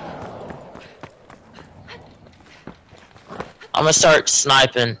 I'm gonna start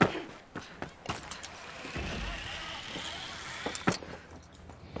sniping.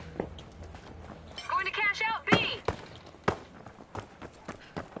 Going to cash out B!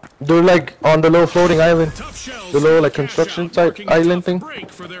 They're like on the little floating island. Tough shells. The little, like, cash construction out, type marking a island tough thing? break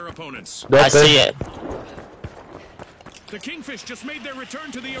for their opponents. They're I up there. see it. The Kingfish just made their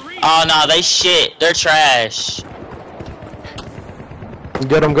return to the arena. Oh no, they shit. They're trash.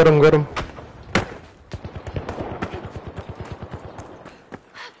 Get him.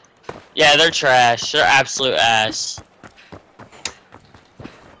 Yeah, they're trash. They're absolute ass.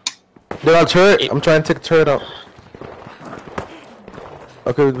 They're on turret. I'm trying to take the turret out.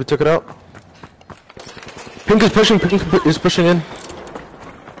 Okay, we took it out. Pink is pushing in.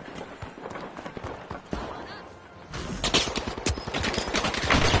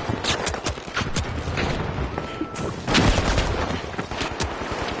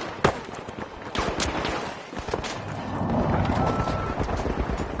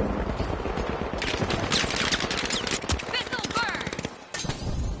 Pistol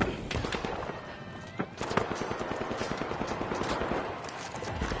burn!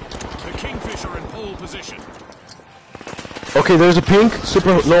 The Kingfish are in pole position. Okay, there's a pink,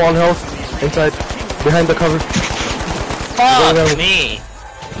 super low on health, inside, behind the cover. Fuck me.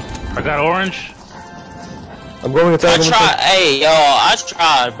 I got orange. I'm going inside. I tried. Hey, yo, I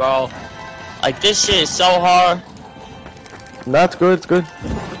tried, bro. Like this shit is so hard. Nah, it's good. It's good.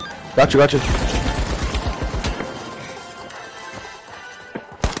 Got you. Got you.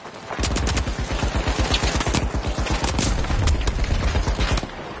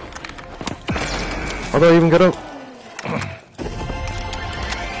 How do I even get up?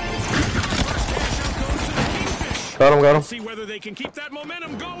 Got him. Got him. See whether they can keep that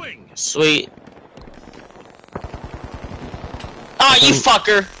momentum going. Sweet. Oh, you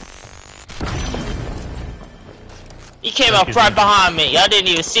fucker! He came up right behind me. I didn't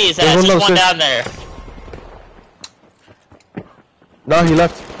even see his ass. There's one down there. No, he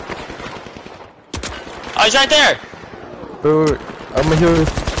left. Oh, he's right there. Wait. I'm gonna heal you.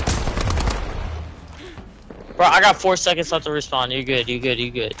 Bro, I got 4 seconds left to respawn. You good? You good?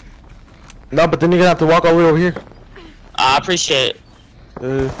 You good? No, but then you're gonna have to walk all the way over here. I appreciate it.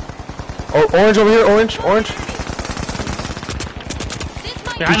 Oh, orange over here. Orange.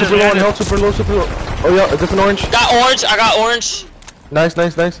 Behind us, Super low on behind us. health. Super low. Oh yeah, a different orange. Got orange. I got orange. Nice.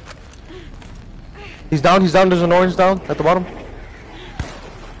 He's down. There's an orange down at the bottom.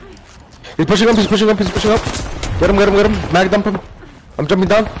 He's pushing up. Get him. Mag dump him. I'm jumping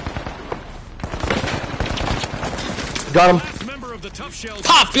down. Got him. Last member of the tough shells.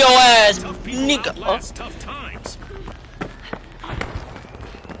 Pop your ass, Tough people nigga. last tough times.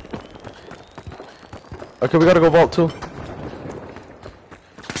 Okay, we gotta go vault too.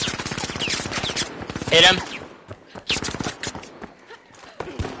 Hit him.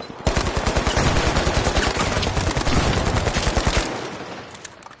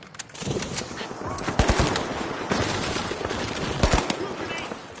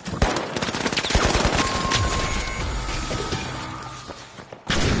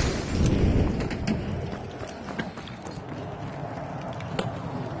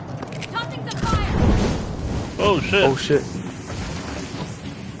 Oh shit.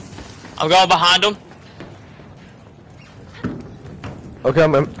 I'm going behind him. Okay,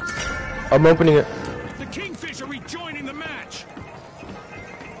 I'm opening it. The Kingfish are rejoining the match.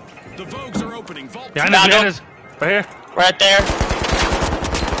 The Vogues are opening. Vault Behind Down us. Right here. Right there.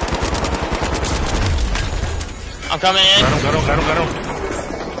 I'm coming in. Got him.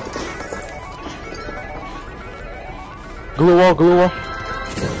 Glue wall.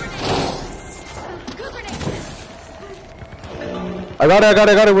 I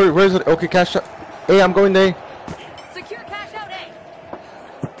got it. Where is it? Okay, cash out. Hey, I'm going there. Secure cash out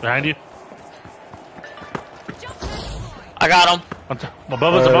A. Behind you. I got him.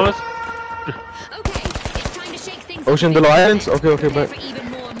 Above us. Okay, it's time to shake things Ocean up. below islands? Okay, Prepare but for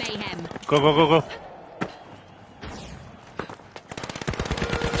even more mayhem. Go. Go.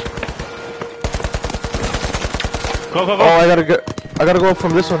 oh, I gotta go up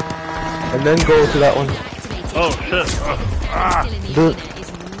from this one, and then go to that one. Activated. Oh shit. Still in the The- arena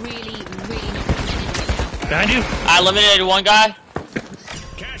is really not good. Behind you. I eliminated one guy.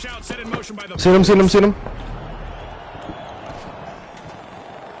 cash out set in motion by the Seen him.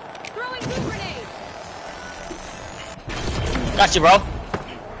 Throwing blue grenade. Got you, bro.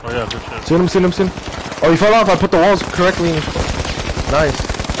 Oh yeah, good shit. Seen him. Oh, he fell off. I put the walls correctly. Nice.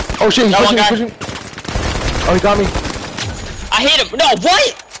 Oh shit, he's Got one pushing. Oh, he got me. I hit him. No,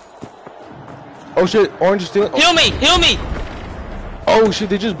 what? Oh shit, orange is stealing. Heal me. Oh shit,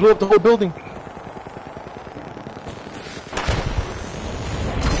 they just blew up the whole building.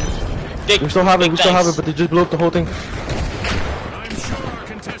 Big, We still have big it, thanks. but they just blew up the whole thing. I'm sure our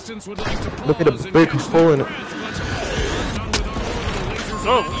contestants would like to pause Look at the and big catch hole in their it. breath. Done with all the lasers.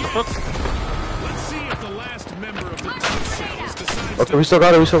 Oh, Let's see if the last member of the tough shells decides Okay, we still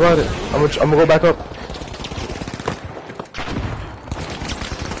got it. I'm gonna go back up.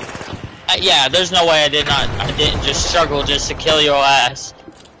 Yeah, there's no way I didn't just struggle just to kill your ass.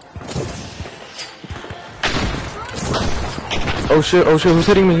 Oh shit, who's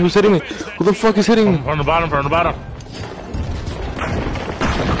hitting me? Who the fuck is hitting me? from the bottom. Right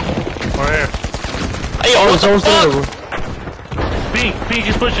here. Hey, yo, Oh, what the someone's fuck? there. Pink,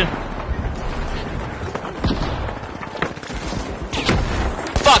 he's pushing.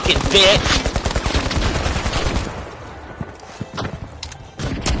 Fucking bitch.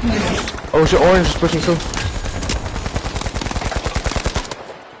 Oh shit, orange is pushing too.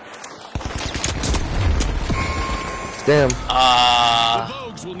 Damn.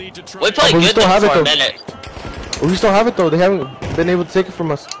 Vogues will need to try. We played but we good still there have it, for a though. minute. We still have it though. They haven't been able to take it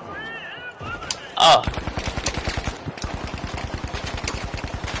from us. Oh,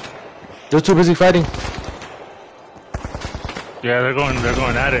 They're too busy fighting. Yeah, they're going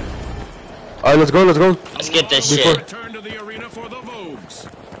at it. Alright, let's go. let's get this Before- shit. Return to the arena for the Vogues.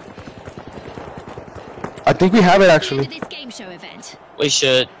 I think we have it actually. This game show event. We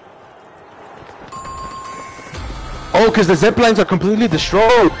should. Oh, because the zip lines are completely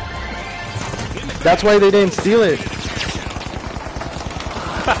destroyed. That's why they didn't steal it.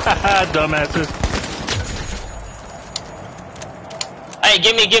 Dumbasses. Hey,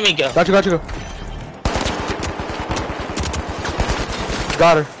 gimme, go. Gotcha, go.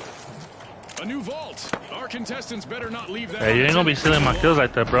 Got her. A new vault. Our contestants better not leave that. Hey, you ain't gonna be stealing my kills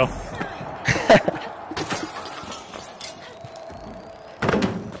like that, bro.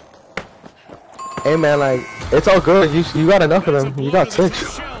 Hey man, like, it's all good. You got enough of them. You got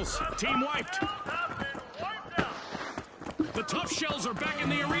 6. Shells. Team wiped. The tough shells are back in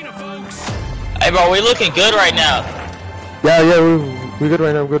the arena, folks. Hey, bro, we looking good right now. Yeah, we're good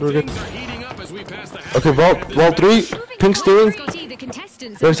right now. We're good. Things are heating up as we pass the Okay, vault 3. Pink stealing. Scotty, the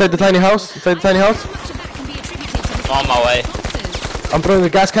contestants. They're inside the tiny house. Inside the tiny house. Much of that can be attributed to the On my way. sponsors. I'm throwing the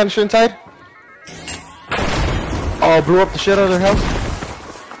gas canister inside. Oh, blew up the shit out of their house.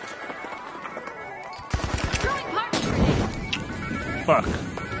 Fuck.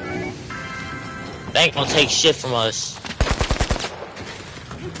 They ain't gonna take shit from us.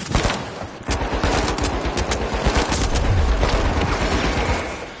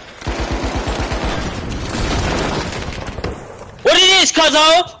 What it is,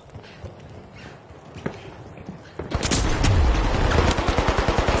 cuzzo?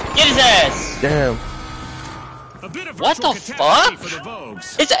 Get his ass. Damn. A bit of What virtual the catastrophe fuck? for the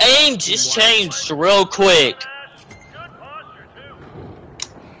Vogues. Its aim just changed real quick.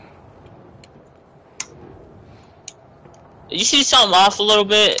 You see something off a little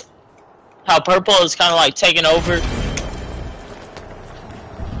bit? How purple is kind of like taking over? The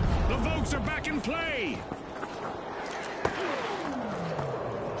Vogues are back in play.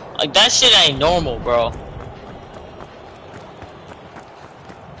 Like that shit ain't normal, bro.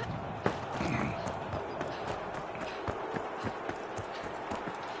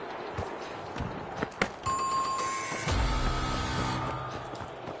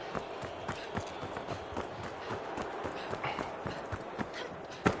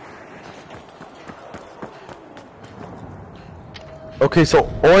 Okay, so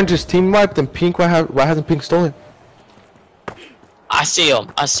orange is team wiped and pink. Why hasn't pink stolen? I see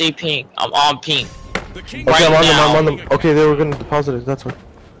him. I see pink. I'm on pink. The king Okay, Right I'm on now. them. Okay, they were gonna deposit it. That's why.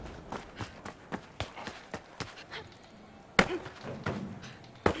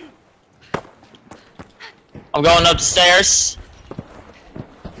 I'm going up the stairs.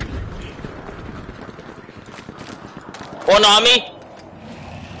 One on me.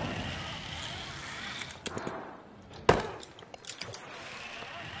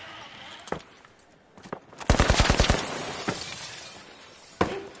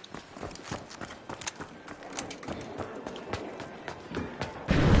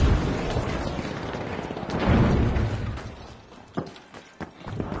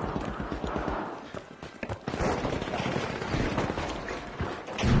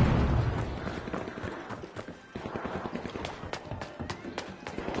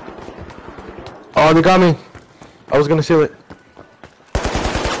 Oh, they got me. I was gonna seal it.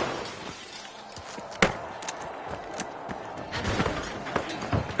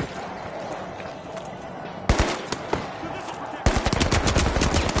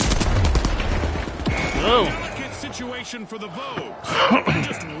 Oh. delicate situation for the Vogues. They're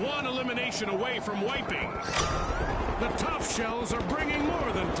just one elimination away from wiping. The tough shells are bringing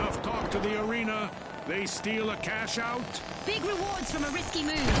more than tough talk to the arena. They steal a cash out. Big rewards from a risky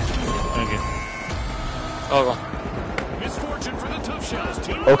move. Thank you. Oh, Misfortune for the tough shells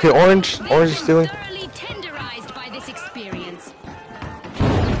team. Okay, orange is stealing. Thoroughly tenderized by this experience.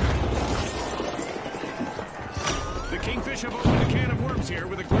 The Kingfish have opened a can of worms here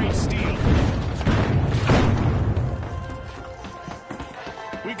with a great steal.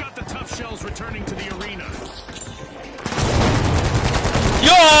 We got the tough shells returning to the arena.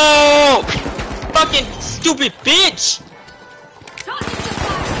 yo! Fucking stupid bitch!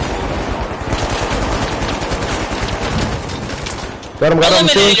 Got him. I'm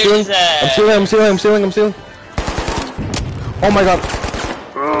Eliminated sealing. his ass. I'm sealing. Oh my god.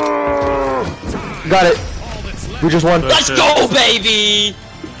 Got it. We just won. Let's go, baby!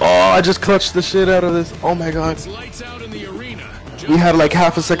 Oh, I just clutched the shit out of this. Oh my god. Lights out in the arena. We had like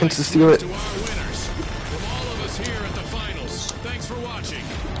half a second to steal it. To our winners. From all of us here at the finals. Thanks for watching.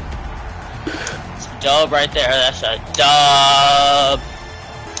 Dub right there. That's a dub.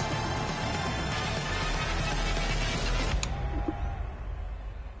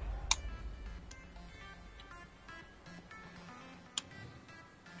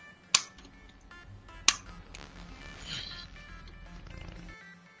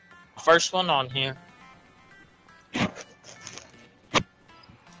 First one on here.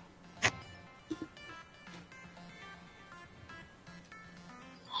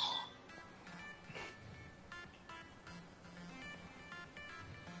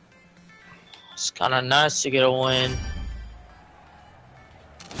 It's kind of nice to get a win.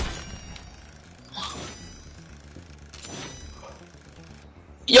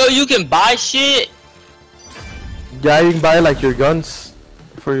 Yo, you can buy shit? Yeah, you can buy like your guns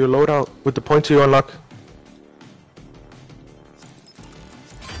for your loadout with the points you unlock.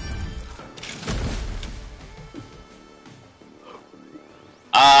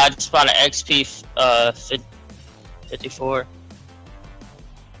 I just bought an XP 54.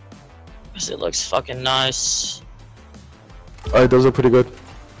 Cause it looks fucking nice. Alright, those are pretty good.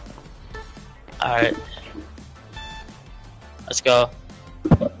 Alright. Let's go.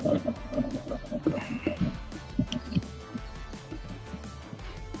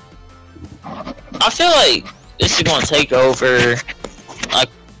 I feel like this is gonna take over. Like,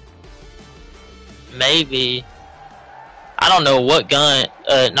 maybe. I don't know what gun,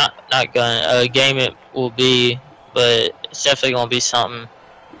 not gun, game it will be, but it's definitely gonna be something.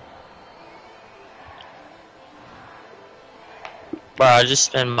 Bro, I just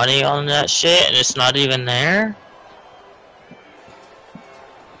spend money on that shit and it's not even there?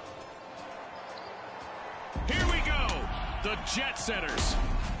 Here we go. The Jet Setters,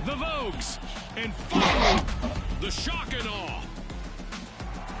 the Vogues, and finally, the Shock and Awe.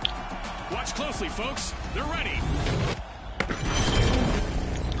 Watch closely, folks. They're ready.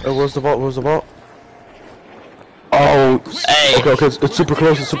 Where's the vault? Where's the vault? Oh, Hey. okay, it's super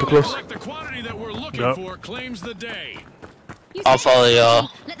close, it's super close. The quantity that we're looking Yep. for claims the day. I'll follow y'all.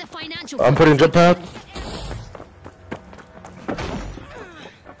 Let the financial I'm putting jump pad.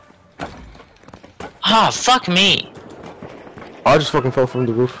 Ah, fuck me. I just fucking fell from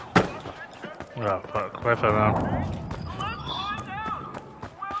the roof. Oh, fuck. I fell down.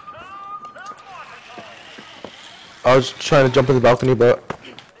 I was trying to jump in the balcony, but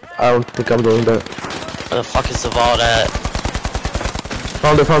I don't think I'm doing that. Where the fuck is the vault at?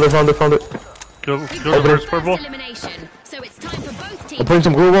 Found it. Kill the first purple. elimination. So it's time for both teams. I'm putting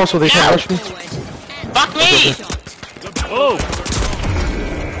some glue walls so they can't rush me. Fuck me! Oh!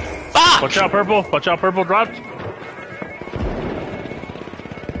 Fuck! Watch out, purple. Watch out, purple dropped.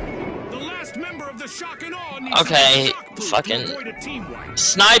 The last member of the Shock and Awe needs Okay, to shock proof to fucking- avoid a team wipe.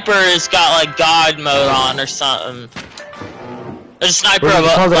 Sniper's got like God mode on or something. There's a sniper Where's the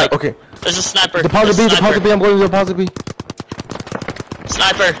above, deposit? like, Okay. there's a sniper. Deposit There's B, a sniper. deposit B, I'm going to deposit B.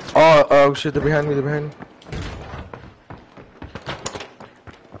 Sniper. Oh shit, they're behind me,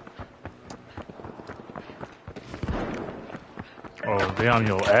 Oh, they on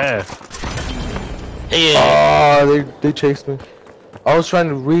your ass. Yeah. Oh, they chased me. I was trying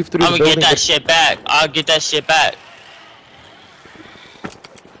to weave through I'm the gonna building. get that shit back. I'll get that shit back.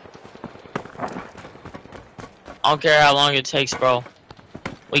 I don't care how long it takes, bro.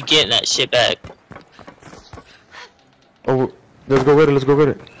 We getting that shit back. Oh, let's go get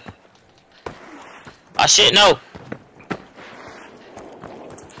it. Ah, shit, no.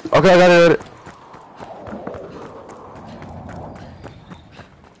 Okay, I got it.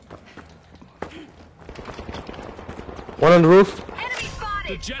 One on the roof.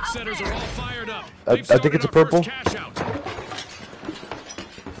 The Jet Setters are all fired up. I They've think it's a started our purple. first cash out.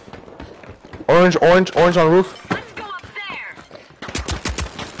 Orange on roof. Let's go up there.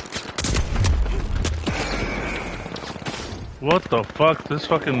 What the fuck? This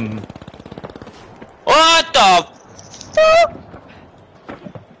fucking. What the fuck?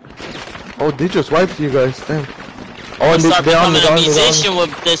 Oh, they just wiped you guys. Damn. Oh, I'm and start they're on me, becoming a they're on me. musician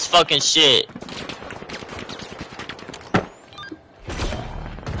with this fucking shit.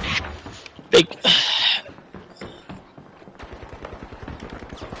 Big.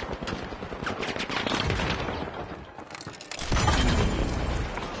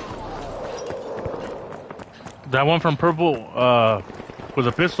 That one from purple, with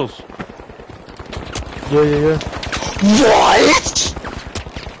the pistols. Yeah. What?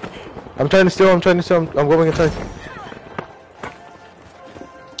 I'm trying to steal. I'm going inside.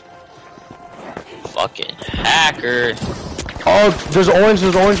 Fucking hacker. Oh, there's orange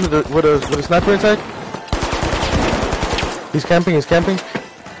with a sniper inside. He's camping.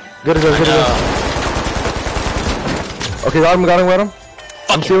 Get it, I know. Okay, got him.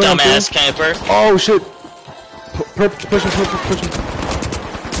 Fucking stealing, I'm dumbass camper. Oh shit. Push him.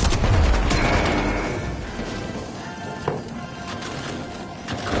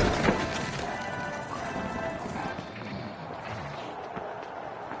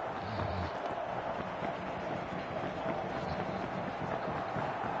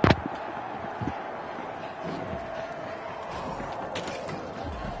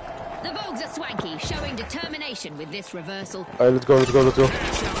 The Vogues are swanky, showing determination with this reversal. Alright, let's go. Cash out now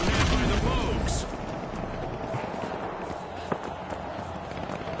by the Vogues.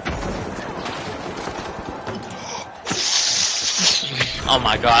 Oh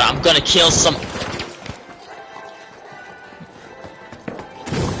my god, I'm gonna kill some.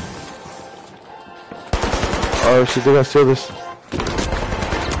 Oh shit, they're gonna steal this.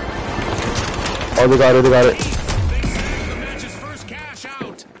 Oh, they got it, they got it. The match's first cash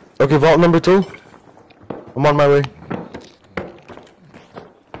out. Okay, vault number 2. I'm on my way.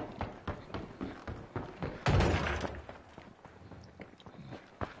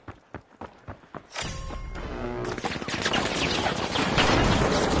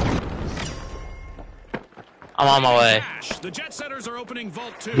 I'm on my way. Cash. The jet setters are opening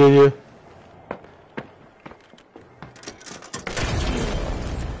vault 2. Yeah, yeah.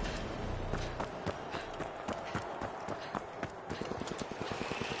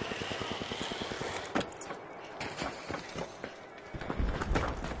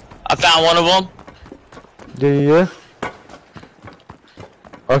 I found one of them. Yeah, yeah, yeah.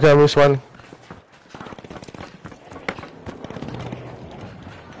 Okay, I'm respawning.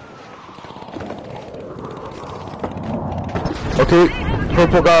 Okay,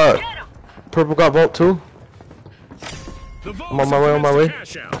 purple got vault 2. The vault I'm on my way, on my way.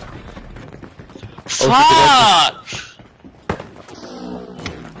 cash out. Fuck!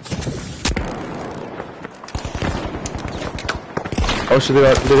 Oh shit, they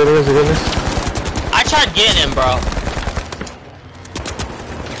got this. I tried getting him, bro.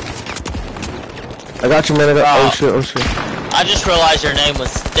 I got you, man. I got. Bro. Oh shit. I just realized your name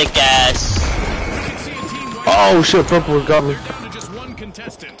was thick ass. I can see a team wipe Oh shit, purple got me. down to just one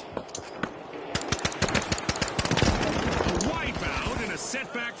contestant. A wipeout and a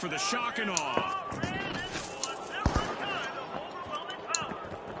setback for the shock and awe.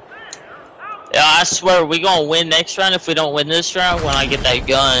 Yeah, I swear we gonna win next round if we don't win this round when I get that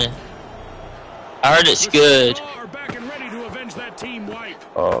gun. I heard it's The good. Shock and Awe are back and ready to avenge that team wipe.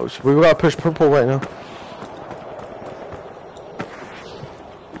 Oh shit, we gotta push purple right now.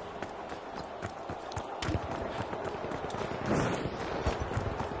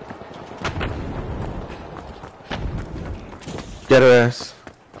 Get her ass.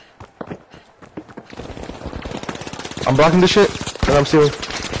 I'm blocking this shit, and I'm stealing.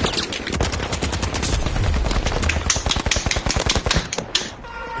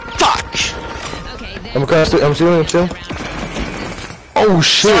 Fuck! Okay, there's I'm stealing, I'm stealing. Oh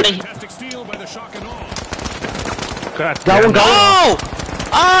shit! Sorry. Fantastic steal by the shock and awe. God Got damn one, it. got one.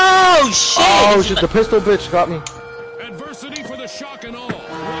 Oh! Oh shit! Oh shit, the pistol bitch got me. Adversity for the shock and awe.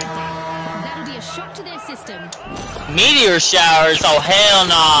 Wipeout. that'll be a shock to their system. Meteor showers? Oh hell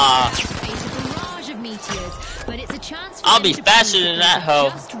nah! Face a barrage of meteors, but it's a chance for I'll them be to faster prove than they're that hoe.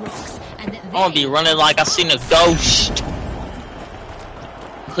 just rocks and that I'm gonna be they running like I seen a ghost.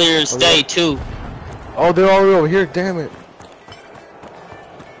 Clear as day too. Oh, they're all the way over here. Damn it!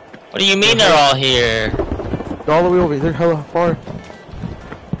 What do you mean they're all here? They're all the way over here. They're hella far.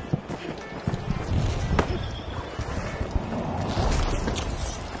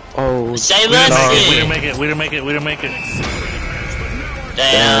 Oh, Say We didn't listen. make it. We didn't make it. We didn't make it.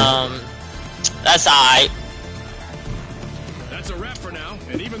 Damn. That's alright. That's a wrap for now.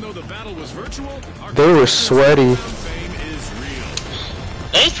 And even though the battle was virtual, our they were sweaty. fame is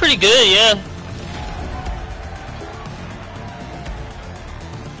real. He's pretty good, yeah.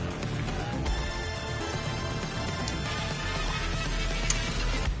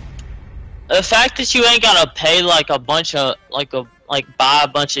 The fact that you ain't gotta pay like a bunch of buy a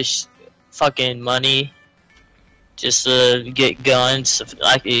bunch of fucking money just to get guns,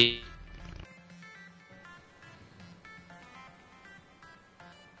 like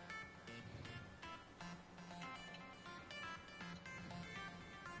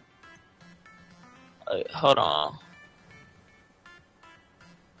hold on.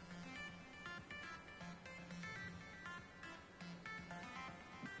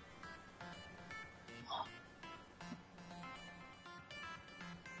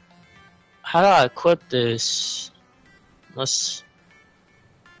 How do I equip this? Let's.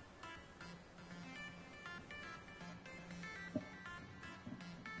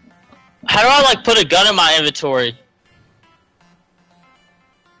 How do I like put a gun in my inventory?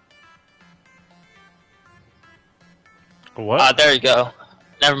 What? There you go.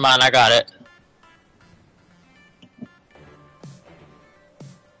 Never mind, I got it.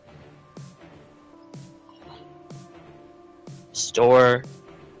 Store.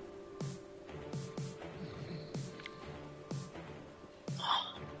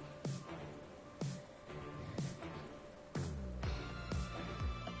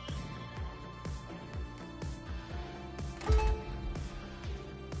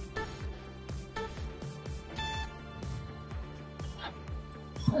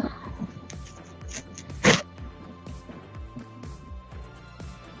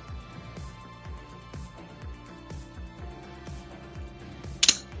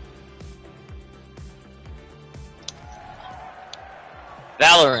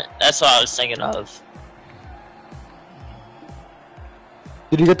 Valorant. That's what I was thinking of.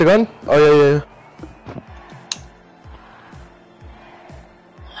 Did you get the gun? Oh yeah.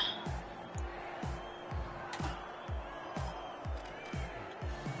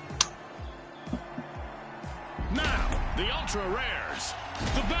 Now, the ultra rares,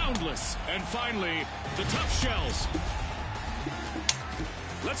 the boundless, and finally, the tough shells.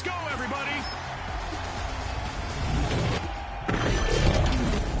 Let's go, everybody!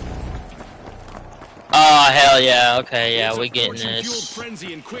 Oh hell yeah! Okay, yeah, we getting Fueled this.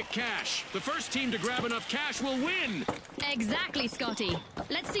 frenzy and quick cash. The first team to grab enough cash will win. Exactly, Scotty.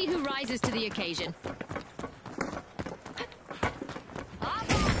 Let's see who rises to the occasion.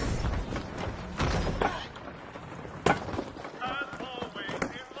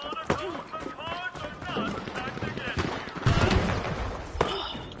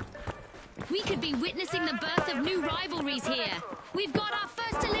 We could be witnessing the birth of new rivalries here. We've got our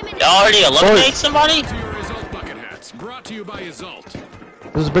first elimination. You already eliminate somebody? To your result bucket hats, brought to you by Result.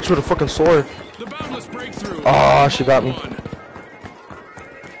 This bitch with a fucking sword. The boundless breakthrough. Ah, she got me.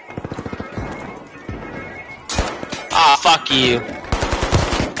 Ah, fuck you.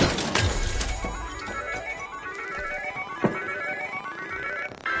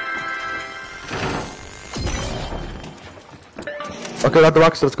 Okay, got the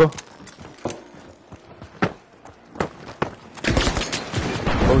box. Let's go.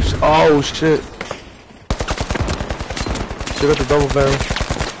 Oh shit. She got the double barrel.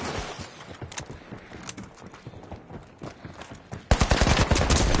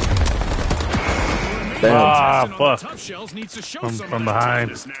 Damn. Ah, fuck. Tough shells needs to show From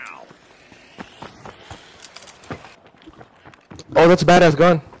behind. now. Oh, that's a badass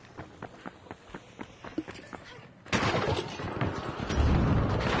gun.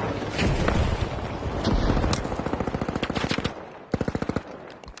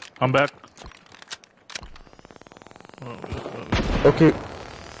 I'm back. Okay.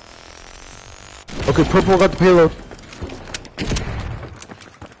 Okay, purple got the payload.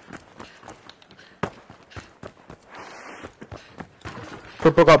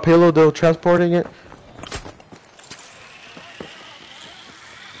 Purple got payload, they're transporting it.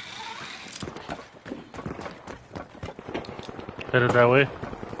 Headed that way.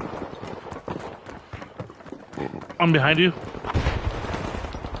 I'm behind you.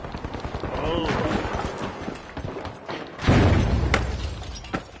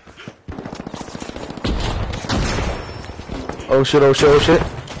 Oh shit, oh shit, oh shit.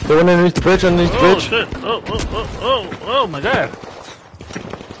 They went underneath the bridge, underneath the Oh bridge. shit! Oh my god!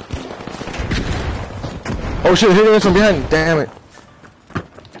 Oh shit, hitting us from behind. Damn it.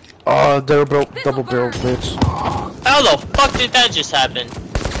 Oh, double barrel, bitch. How the fuck did that just happen?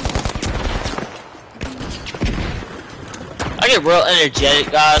 I get real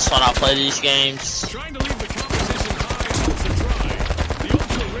energetic, guys, when I play these games. Trying to leave the competition high puts it dry. The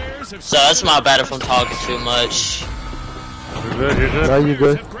ultra rares have So that's my bad if I'm talking too much. You're good. You're good. Now you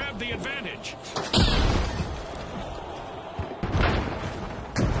good. have grabbed the advantage.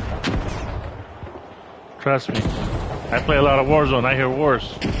 Trust me. I play a lot of Warzone. I hear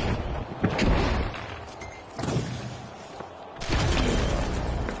wars.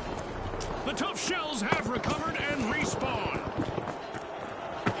 The tough shells have recovered and respawned.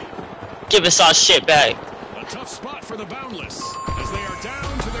 Give us our shit back. A tough spot for the boundless as they are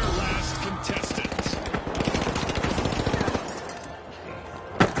down to their last contestant.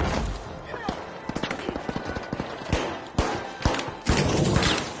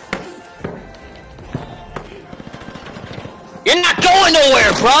 You're not going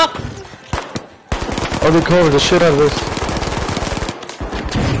nowhere, bro. Oh, they covered the shit out of this.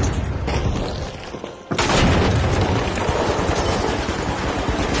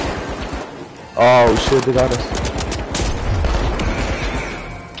 Oh shit, they got us.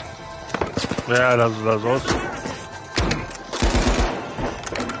 Yeah, that's awesome.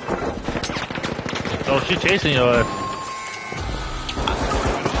 Oh, she's chasing your ass.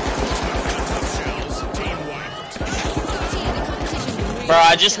 Bro,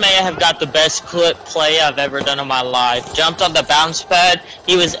 I just may have got the best clip play I've ever done in my life. Jumped on the bounce pad,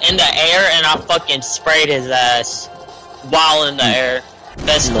 he was in the air, and I fucking sprayed his ass while in the air.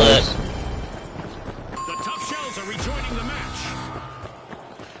 Best clip. The tough shells are rejoining the match.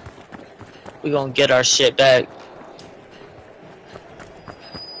 We gonna get our shit back.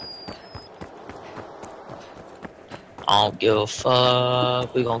 I don't give a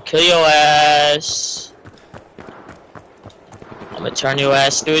fuck. We gonna kill your ass. I'm gonna turn your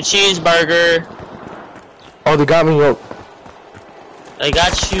ass to a cheeseburger. Oh, they got me, yo. They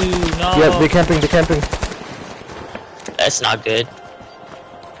got you. No. Yeah, they're camping, they're camping. That's not good.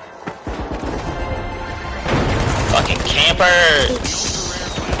 Fucking campers.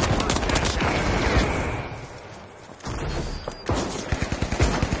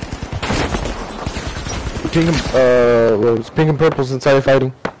 Pink and purple's inside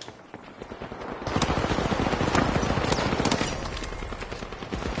fighting.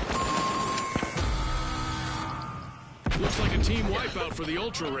 Looks like a team wipeout for the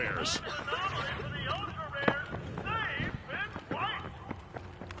ultra rares.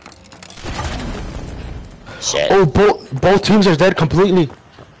 Shit. Oh, both teams are dead completely.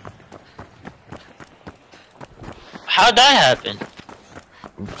 How'd that happen?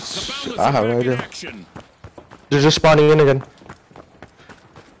 I have no idea. They're just spawning in again.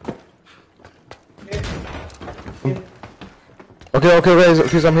 Okay,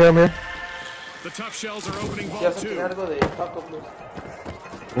 guys, I'm here. The tough shells are opening vault 2.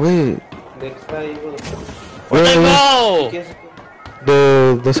 Wait. Where'd they go?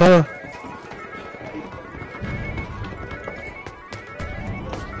 The saga.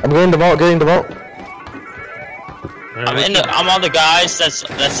 I'm getting the vault. I'm on the guys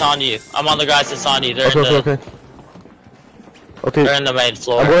that's on you. I'm on the guys that's on you. They're Okay. They're in the main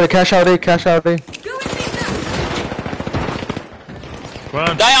floor. I'm going to cash out A.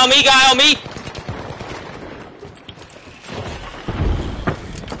 Run. Guy on me!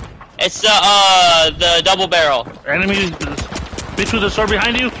 It's the double barrel. Enemy between the sword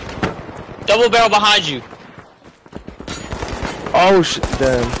behind you. Double barrel behind you. Oh shit,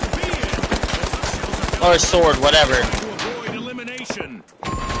 damn. Or a sword, whatever. Avoid elimination.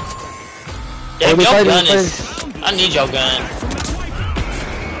 Damn, they your fighting, gun they're is... I need your gun.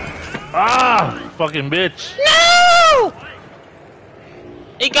 Ah, fucking bitch. No!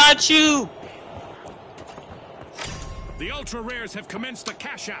 He got you! The ultra rares have commenced a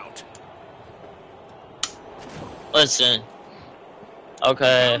cash out. Listen.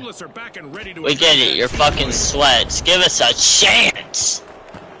 Okay. Boundless are back and ready to We get it, you're fucking sweats. Give us a chance!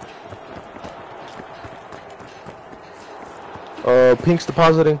 Pink's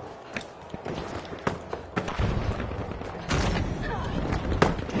depositing.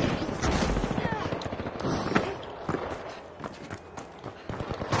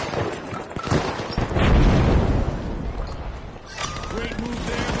 Great move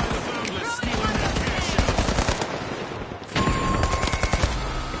there by the Boundless, stealing that cash out.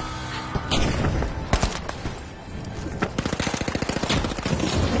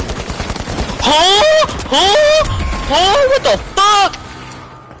 What the fuck?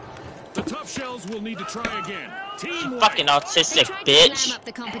 The tough shells will need to try again. Team Fucking wipe. autistic They tried to bitch. ram up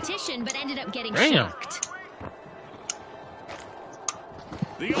the competition, but ended up getting Damn. shocked.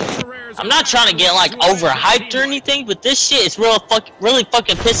 The ultra rares I'm not trying to get like overhyped or anything, but this shit is really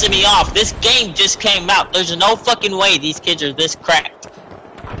fucking pissing me off. This game just came out. There's no fucking way these kids are this cracked.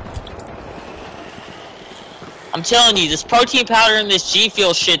 I'm telling you, this protein powder and this G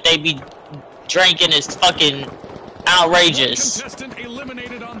Fuel shit they be drinking is fucking outrageous. Contestant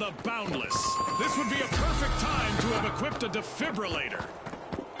eliminated on the Boundless. This would be a perfect time to have equipped a defibrillator.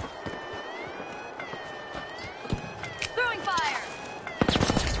 Throwing fire!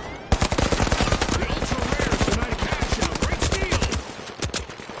 The ultra rares tonight cash out. Great steal.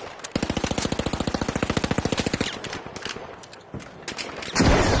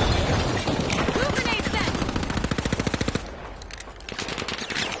 Group grenade set!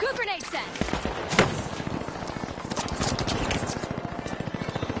 Group grenade set!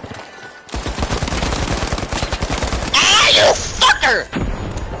 Ah, you fucker!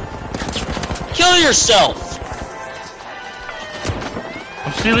 Kill yourself!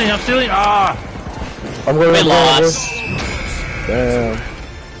 I'm stealing. Ah. I'm going We to lost. Damn.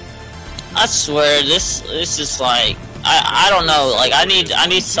 I swear, this is like I don't know. Like I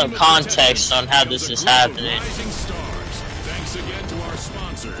need some context on how this is happening. Rising stars. Thanks again to our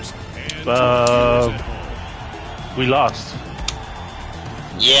sponsors and We lost.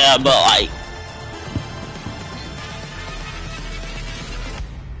 Yeah, but like.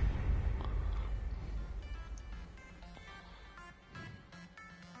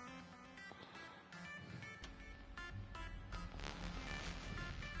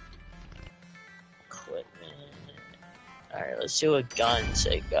 Alright, let's see what guns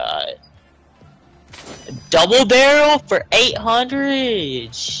they got. A double barrel for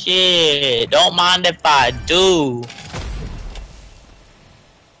 800? Shit, don't mind if I do.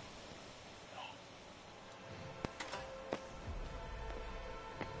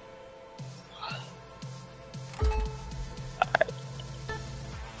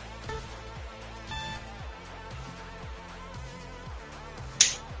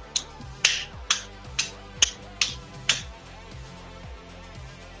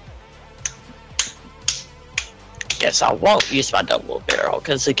 Guess I won't use my double barrel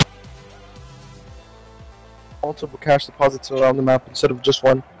because it. Multiple cash deposits around the map instead of just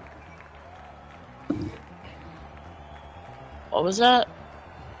one. What was that?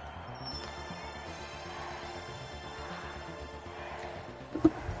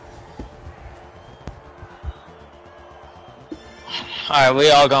 Alright, we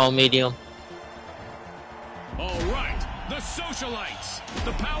all going medium. All right, the socialites,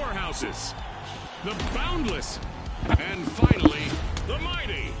 the powerhouses, the boundless, and finally, the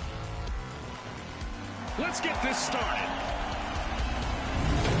mighty. Let's get this started.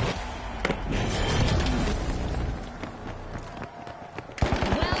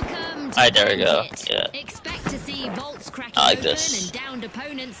 Welcome to Alright, there we go. Pit. Yeah. Expect to see vaults cracking I like open this. and downed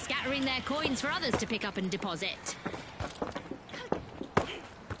opponents scattering their coins for others to pick up and deposit.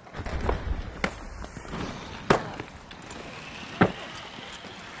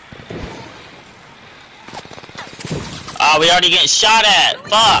 Oh, we already getting shot at.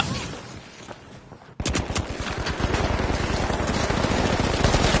 Fuck.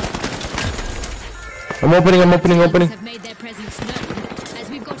 I'm opening. Have made their presence known as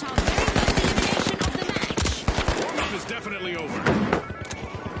we've got our very first elimination of the match. Warm-up is definitely over.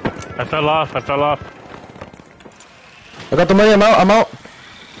 I fell off. I got the money. I'm out.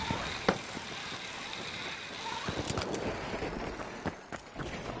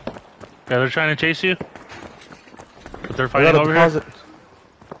 Yeah, they're trying to chase you. But they're I fighting got a over deposit. here.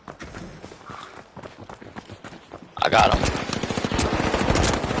 I got him.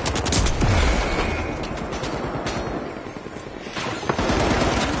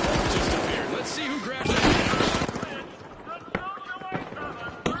 Let's see who grabs it.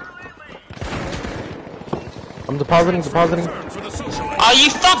 I'm depositing. For the socialites. Oh, you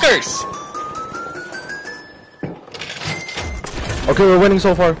fuckers! Okay, we're winning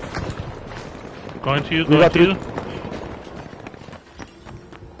so far. Going to you. We Going got to you.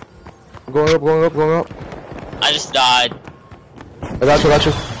 Going up. I just died. I got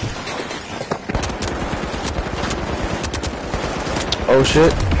you. Oh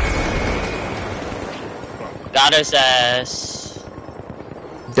shit. Got his ass.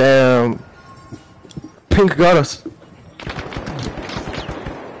 Damn. Pink got us.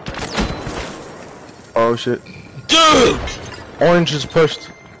 Oh shit. Dude! Orange is pushed.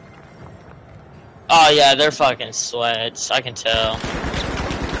 Oh yeah, they're fucking sweats. I can tell.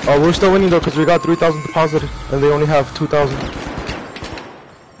 Oh, we're still winning though because we got 3,000 deposited and they only have 2,000.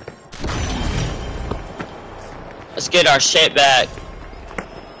 Let's get our shit back.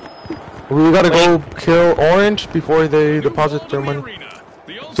 We gotta go kill Orange before they deposit their money,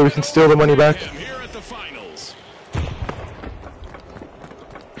 so we can steal the money back. Here at the finals.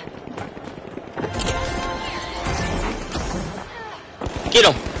 Get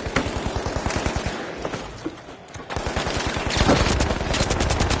him.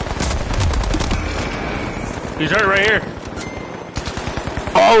 He's hurt right here.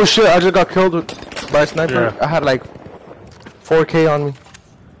 Oh shit! I just got killed by a sniper. Yeah. I had like 4K on me.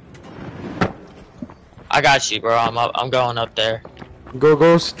 I got you, bro. I'm going up there. Go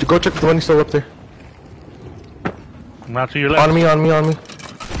check the money still up there. Not to your left. On me. I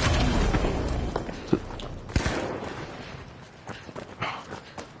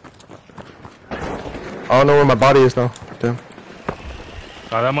don't know where my body is now. Damn.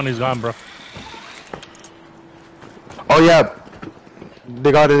 Oh, that money's gone, bro. Oh yeah.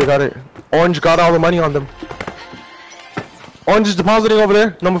 They got it. Orange got all the money on them. Orange is depositing over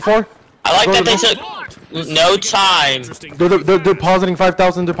there, number 4. I like Go, that go. they took no time. They're depositing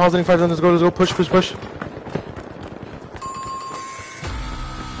 5,000. Let's go. Push.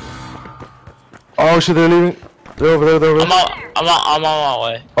 Oh shit, they're leaving. They're over there. I'm on my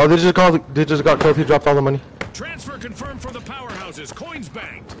way. Oh, they just got killed. He dropped all the money. Transfer confirmed for the powerhouses. Coins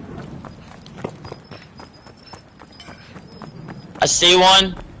banked. I see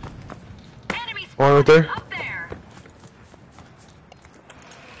one. One right there.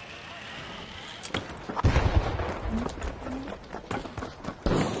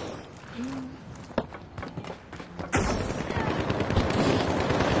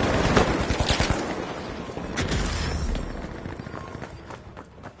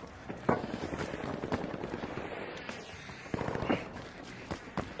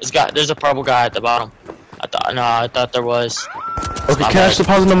 There's a purple guy at the bottom. I thought there was. Okay, My cash bad.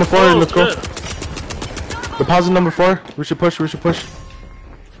 deposit number 4. Oh, Let's go. shit. Deposit number 4. We should push. Hold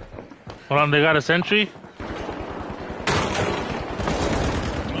on, they got a sentry.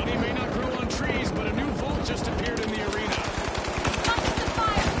 Money may not grow on trees, but a new vault just appeared in the arena.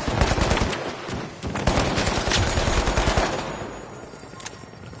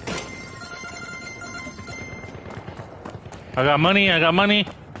 I got money. I got money.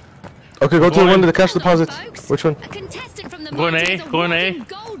 Okay, go to the Going one in. to the cash deposits. Folks, Which one? A contestant from the Going mines A, is a going A.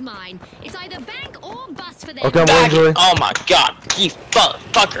 walking gold mine. It's either bank or bust for them. Okay, I'm Back going it. to Oh my god, you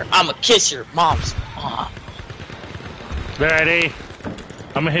fucker. I'ma kiss your mom's mom. They're at A.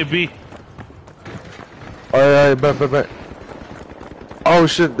 I'm gonna hit B. Alright, bet. Oh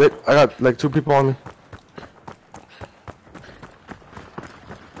shit, I got like 2 people on me.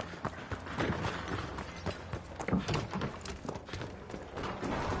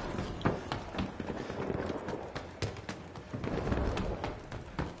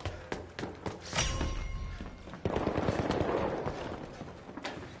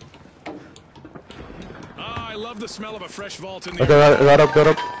 I love the smell of a fresh vault in the Okay, got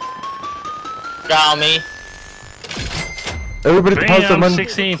up. Got me. Everybody deposit their Bam, money.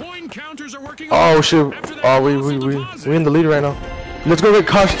 16. coin counters are working. Oh shit. After that Oh, colossal we deposit. in the lead right now. Let's go get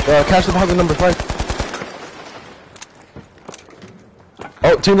cash deposit number 5.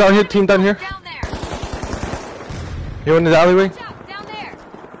 Oh, team down here. Down there. You in the alleyway? Down there.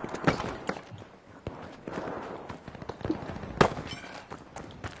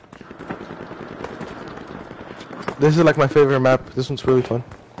 This is like my favorite map. This one's really fun.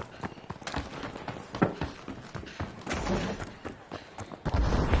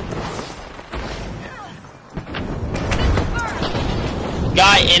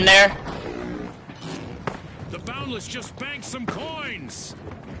 Guy in there. The Boundless just banked some coins.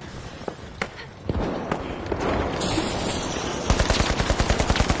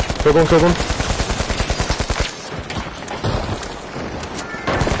 Kill one.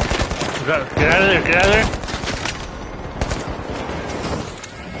 Get out of there. Get out of there.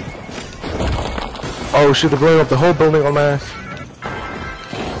 Oh shit, they're blowing up the whole building on my ass.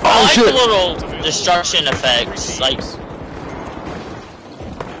 I like shit. the little destruction effects, like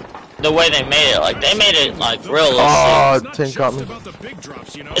the way they made it. Like they made it like realistic. Oh, It's not tank got just me. about the big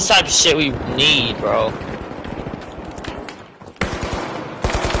drops, you know. This type of shit we need, bro.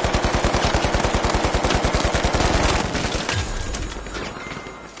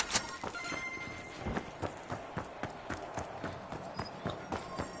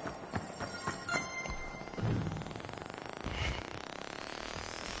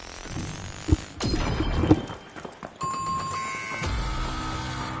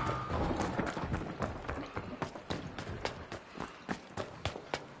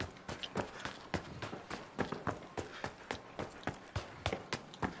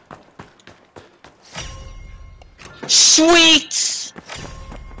 Sweet!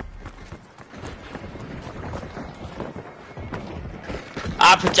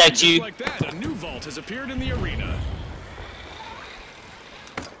 I'll protect you. Like that, a new vault has appeared in the arena.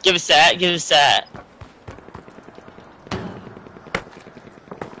 Give us that, give us that.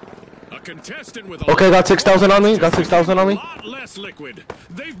 A contestant with a Okay, got 6,000 on me. Got 6,000 on me. lot less liquid.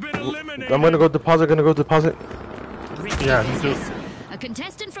 They've been eliminated. I'm gonna go deposit. Yeah, me too. A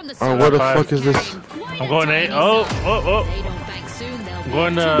contestant from the Oh, where the Five. fuck is this? I'm going A. Oh. They don't bank soon, they'll I'm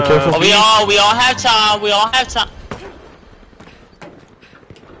going careful. Oh, we all have time, we all have time.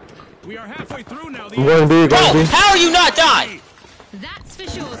 We are halfway through now. I'm going B, Bro, going B. how are you not dying? That's for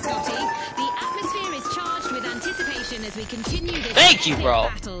sure, Scotty. The atmosphere is charged with anticipation as we continue this Thank you, epic bro.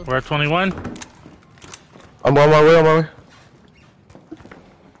 battle. We're at 21. I'm on my way.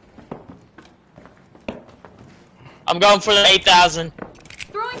 I'm going for the 8,000.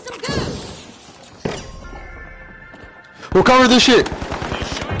 Throwing some goo. We'll cover this shit. I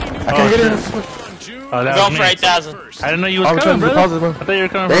can't get in. Oh, that I'm going was for me. 8,000. I didn't know you I was was coming, trying to brother. deposit, man. I thought you were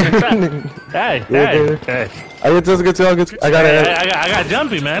coming from the trap. Hey. I got it. I got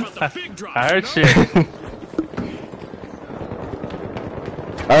jumpy, man. I heard shit.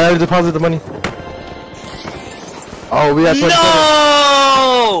 I already deposited the money. Oh, we at 27.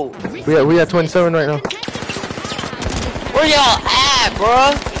 No! We at 27 right now. Where y'all at,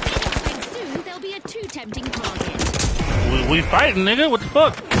 bro? Soon there'll be a too tempting target. We fighting, nigga. What the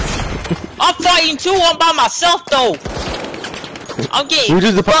fuck? I'm fighting too, I'm by myself though. I'm getting We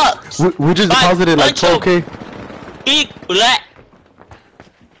just fucked. we just By deposited like bunch of 12K. Big black.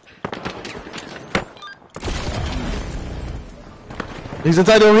 He's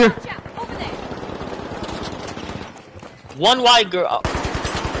inside over here. Over there. One white girl.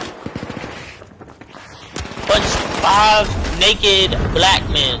 Bunch 5 naked black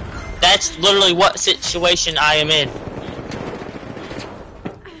men. That's literally what situation I am in.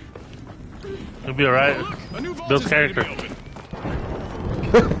 You'll be alright. A new vault Build is ready to character. be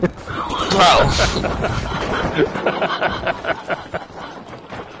opened. Bro.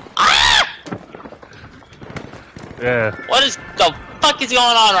 Yeah. What is the fuck is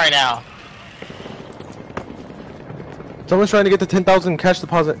going on right now? Someone's trying to get the 10,000 cash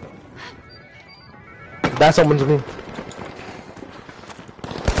deposit. That someone's me.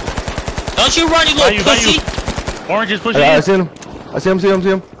 Don't you run, you little pussy! Orange is pushing I you. see him. I see him.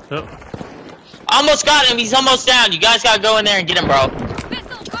 Yep. Almost got him. He's almost down. You guys gotta go in there and get him, bro.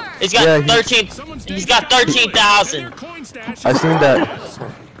 He's got 13. He's got 13,000. I seen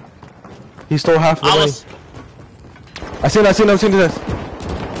that. He stole half of the money. I seen this.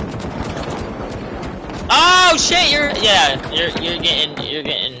 Oh shit! You're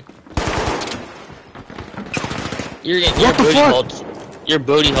getting your booty holes. Your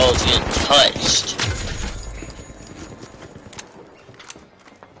booty holes getting touched.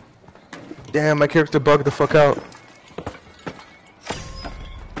 Damn, my character bugged the fuck out.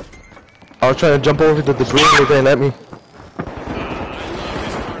 I was trying to jump over the debris and they didn't let me. I love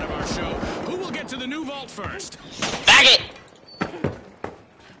this part of our show. Who will get to the new vault first? Faggot!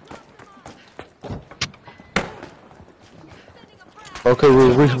 Okay,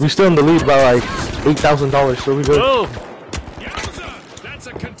 we still in the lead by like $8,000, so we good. Oh, Yowza! That's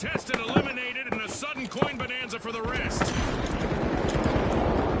a contestant eliminated and a sudden coin bonanza for the rest.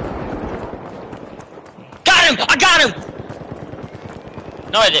 Got him! I got him!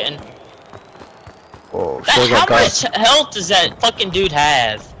 No, I didn't. Oh, How much health does that fucking dude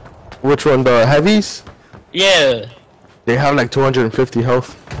have? Which one, the heavies? Yeah. They have like 250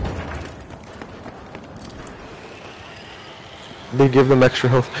 health. They give them extra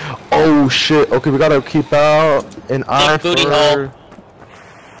health. Oh shit! Okay, we gotta keep out an eye booty hole.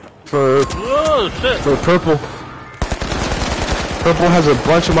 for purple. Purple has a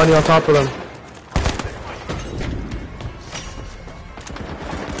bunch of money on top of them.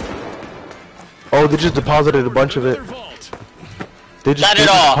 Oh, they just deposited a bunch of it. They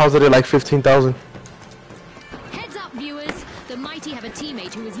deposited like 15,000. Heads up, viewers. The mighty have a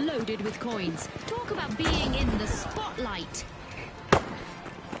teammate who is loaded with coins. Talk about being in the spotlight.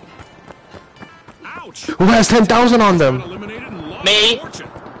 Ouch! Who has 10,000 on them? Eliminated and lost Me. fortune.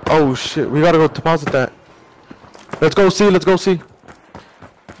 Oh shit, we gotta go deposit that. Let's go see.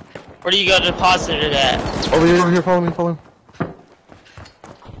 Where do you go deposit it at? Over here, follow me.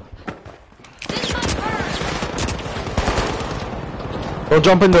 Don't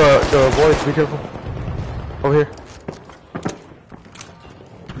jump in the voids, be careful. Over here.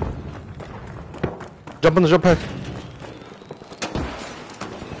 Jump in the jump pad.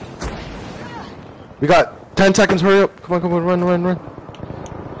 We got 10 seconds, hurry up. Come on, run. I'm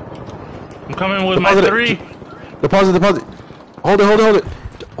coming with Deposit my it. 3. Deposit. Hold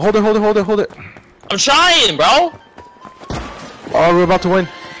it. I'm trying, bro. Oh, we're about to win.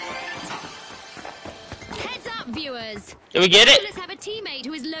 Heads up, viewers. Did we get it? Let's have a teammate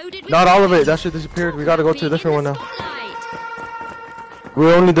who is loaded with Not all of it, coins. that shit disappeared. We gotta go to a different one now. Spotlight.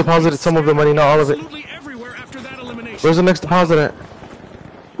 We only deposited some of the money, not all of it. Absolutely everywhere after that elimination. Where's the next deposit at?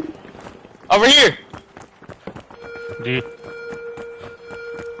 Over here. D.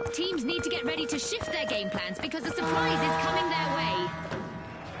 Teams need to get ready to shift their game plans because a surprise is coming their way.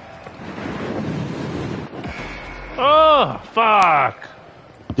 Oh, fuck.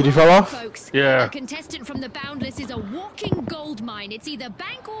 Did he fall off? Folks, Yeah. a contestant from the Boundless is a walking gold mine. It's either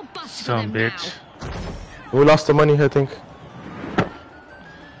bank or bust for Some them bitch. now. We lost the money, I think.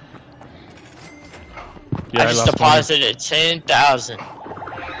 Yeah, I just lost money. deposited 10,000.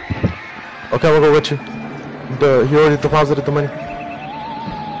 Okay, we'll go with you. He already deposited the money.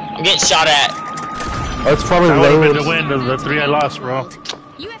 I'm getting shot at. It's probably That would have been the loads. win of the 3 I lost, bro.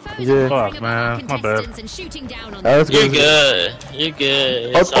 UFOs Yeah. are Fuck, apart man. My bad. contestants and shooting down on them. That's You're good. good. You're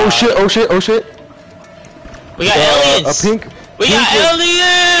good. Oh, It's oh alright. shit. We got A aliens. pink. We got pink-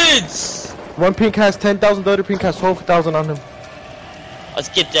 aliens. One pink has 10,000, the other pink has 12,000 on him. Let's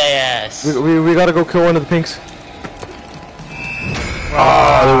get their ass. We gotta go kill one of the pinks.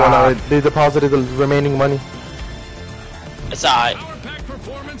 Ah, they won already. They deposited the remaining money. It's alright. Power-packed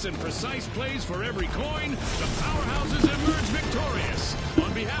performance and precise plays for every coin. The powerhouses emerge victorious.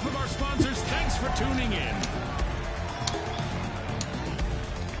 On behalf of our sponsors, thanks for tuning in.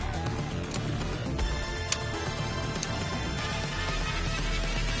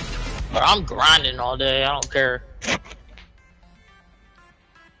 But I'm grinding all day. I don't care.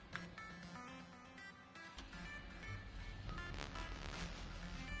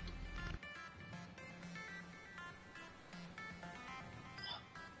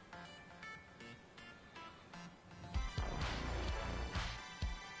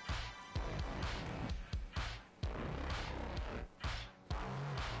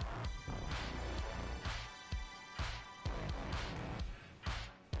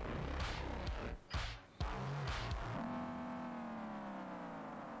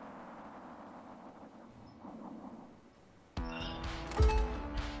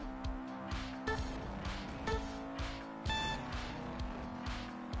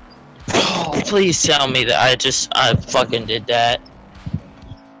 Please tell me that I fucking did that.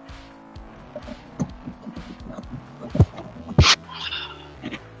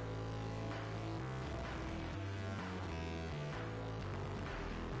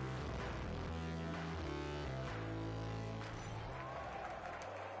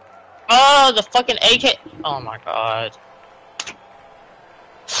 Oh, the fucking AK. Oh my god.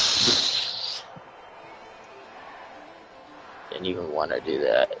 Didn't even want to do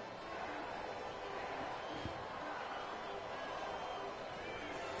that.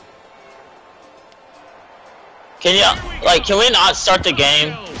 Can you, like, can we not start the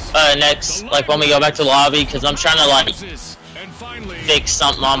game, next, like, when we go back to the lobby? Because I'm trying to, like, fix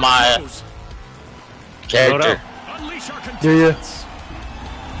something on my character. Yeah.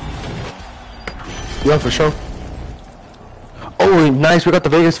 Yeah, for sure. Oh, nice! We got the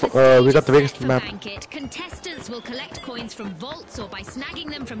Vegas map. Contestants will collect coins from vaults or by snagging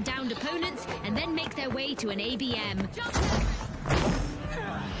them from downed opponents, and then make their way to an ABM.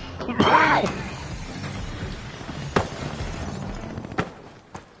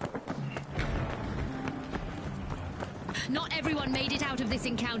 Not everyone made it out of this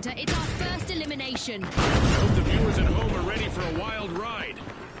encounter. It's our first elimination. I hope the viewers at home are ready for a wild ride.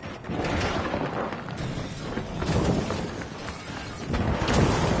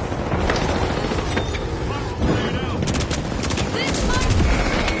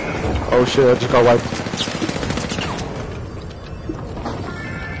 Oh shit, I just got wiped.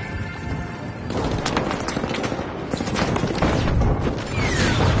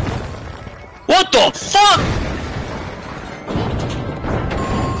 What the fuck?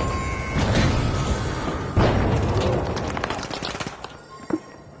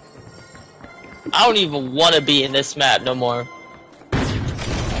 I don't even want to be in this map no more.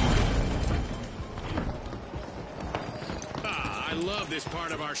 I love this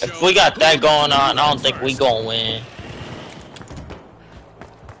part of our show. If we got that going on, I don't think we gonna win.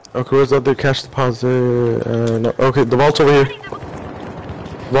 Okay, where's the other cash deposit? No. Okay, the vault's over here.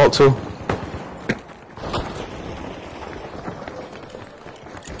 Vault 2.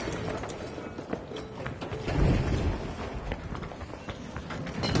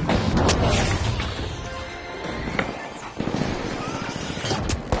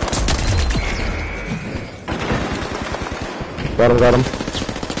 Got him.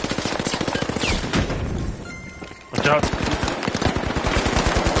 Watch out.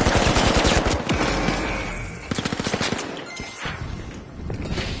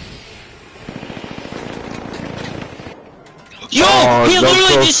 Yo! Oh, He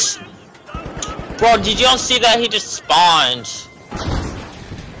literally close. just... Bro, did y'all see that? He just spawned.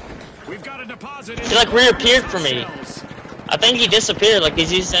 We've got a deposit. He like reappeared for me. I think he disappeared, like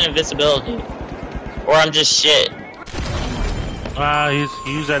he's using invisibility. Or I'm just shit.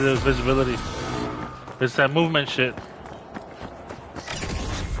 He used that as visibility. It's that movement shit.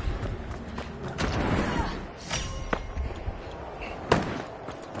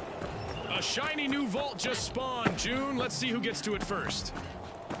 A shiny new vault just spawned, June. Let's see who gets to it first.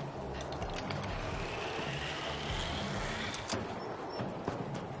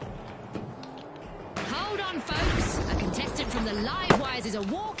 Hold on, folks. A contestant from the live wires is a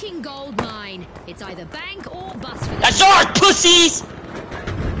walking gold mine. It's either bank or bust for That's ours, pussies!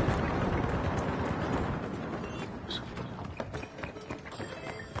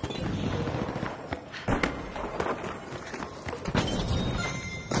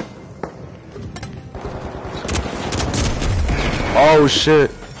 Oh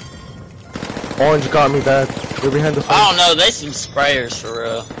shit. Orange got me bad. We're behind the fence. I don't know, they some sprayers for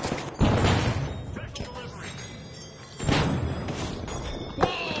real.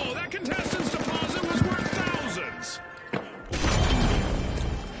 Whoa, that contestant's deposit was worth thousands.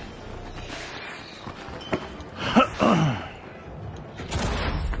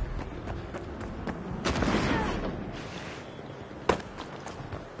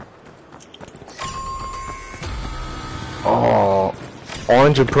 Oh,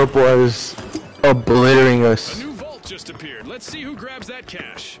 orange and purple is obliterating A us. new vault just appeared. Let's see who grabs that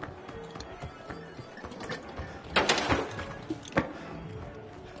cash.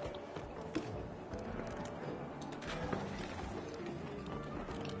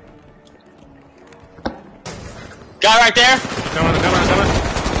 Guy right there? Coming.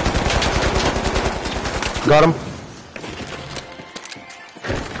 Got him.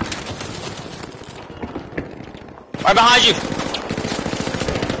 Right behind you.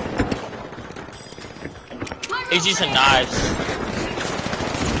 He's using knives.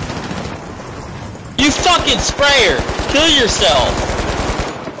 You fucking sprayer! Kill yourself!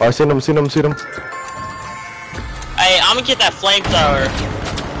 Oh, I seen him. Hey, I'm gonna get that flamethrower.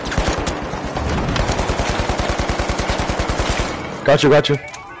 Got you, got you.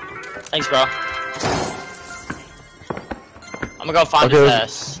 Thanks, bro. I'm gonna go find his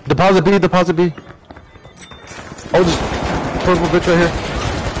ass. Deposit B, deposit B. Oh, this purple bitch right here.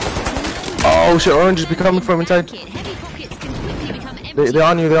 Oh shit, orange is coming from inside. Heavy pockets can quickly become empty. They're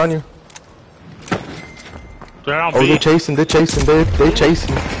on you, they're on you. They're on Oh, B. they're chasing, they chasing.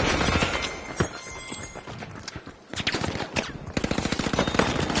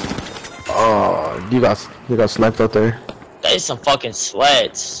 Oh, you got sniped out there. There's some fucking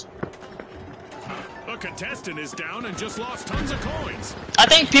sweats. A contestant is down and just lost tons of coins. I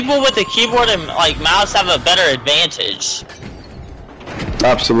think people with the keyboard and like mouse have a better advantage.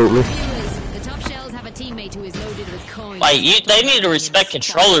 Absolutely. Viewers, the tough shells have a teammate who is loaded with coins. Like they need to respect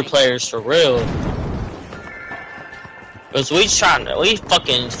controller players for real. Cause we trying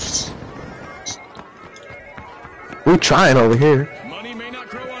over here. Money may not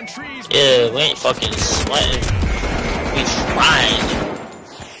grow on trees. Yeah, we ain't fucking sweating. We trying.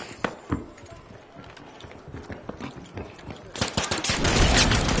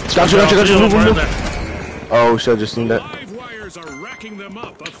 Got you. Move. Oh shit, I just seen that. Live wires are racking them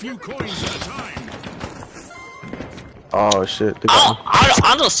up, a few coins at a time. Oh shit, they got me.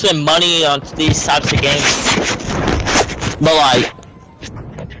 I don't spend money on these types of games, but like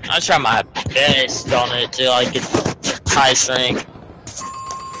I try my best on it to like get high strength.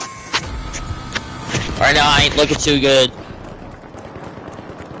 Right now I ain't looking too good.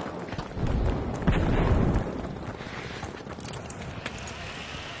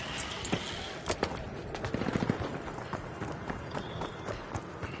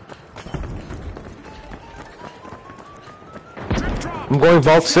 I'm going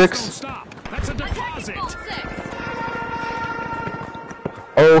vault 6. Stop. That's a deposit.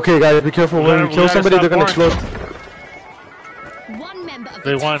 Oh, okay, guys, be careful. When you kill somebody, they're gonna explode. One member of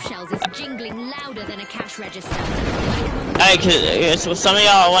They the won. tough shells is jingling louder than a cash register. Hey, so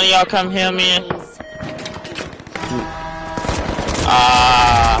one of y'all come heal me.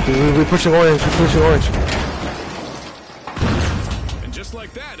 We're pushing orange. And just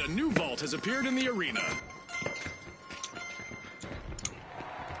like that, a new vault has appeared in the arena.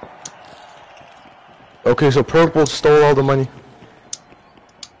 Okay, so purple stole all the money.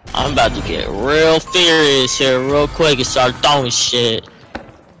 I'm about to get real furious here real quick and start throwing shit.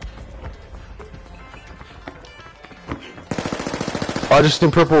 I just seen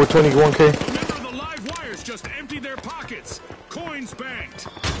purple with 21k. A member of the live wires just emptied their pockets. Coins banked.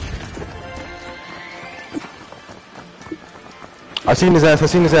 I seen his ass.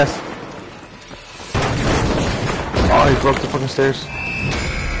 Oh, he broke the fucking stairs.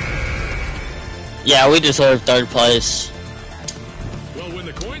 Yeah, we deserve third place. Well, when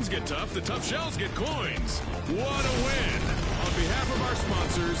the coins get tough, the tough shells get coins. What a win! On behalf of our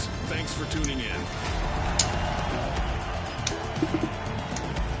sponsors, thanks for tuning in.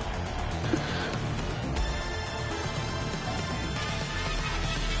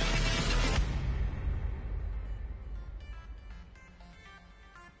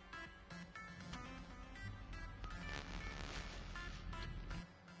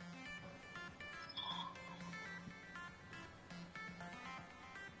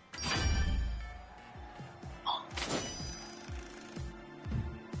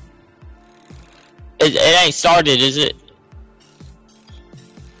 It ain't started, is it?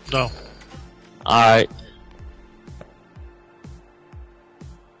 No. Alright.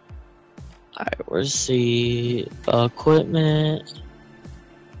 Alright, where's the equipment?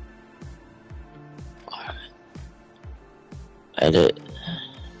 Alright. Edit.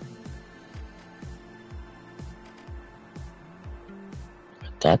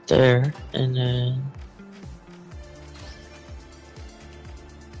 Put that there, and then...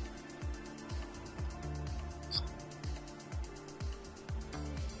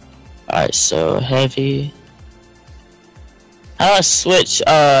 Alright, so heavy. How do I switch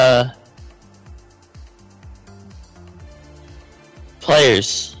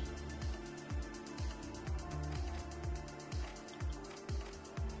players?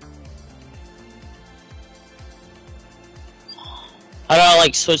 How do I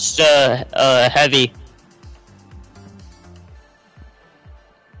like switch to heavy?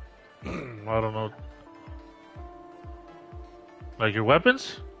 I don't know. Like your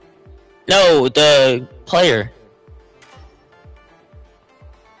weapons? No, the player.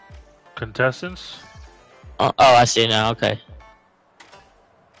 Contestants? Oh, I see now. Okay.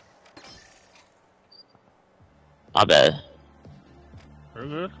 My bad. Very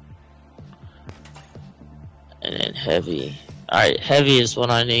good. And then heavy. Alright, heavy is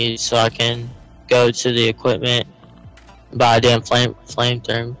what I need so I can go to the equipment, buy a damn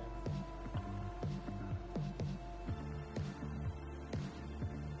flamethrower.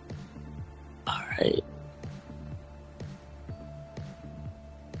 Alright.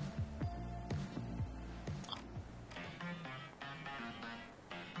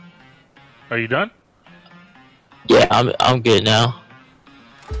 Are you done? Yeah, I'm good now.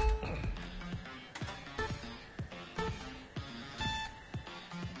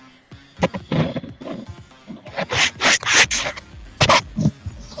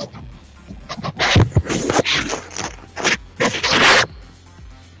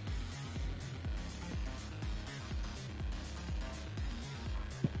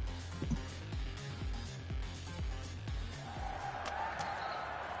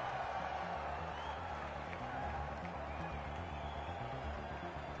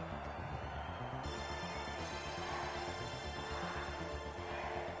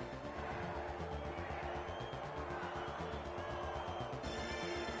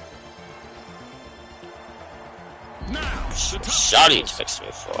 Now, the top Shawty shells, texts me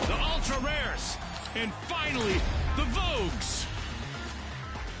for. the ultra rares, and finally, the Vogues.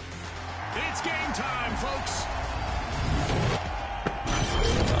 It's game time, folks.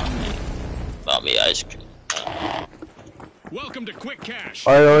 Bought me ice cream. Welcome to Quick Cash.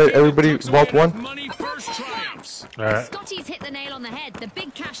 Alright, everybody, vault one. Money first triumphs. All right. Scotty's hit the nail on the head. The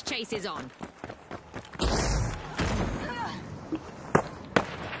big cash chase is on.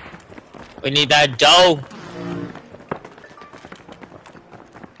 We need that dough.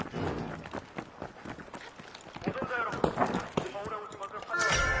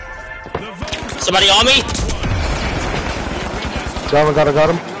 The Vogues Somebody on me? Got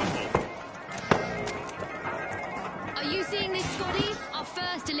him. Are you seeing this, Scotty? Our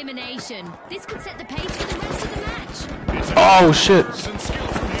first elimination. This could set the pace for the rest of the match. Oh shit. and skill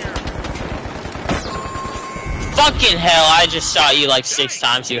from here. Fucking hell, I just shot you like 6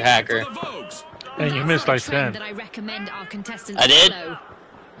 times, you hacker. The Vogues. And you That's missed not a like trend 10. that I recommend our contestants I did? follow.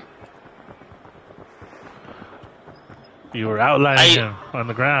 You were outlining I- him on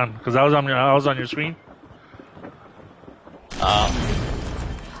the ground because I was on your screen.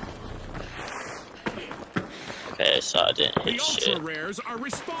 Okay, so I didn't The hit ultra shit. rares are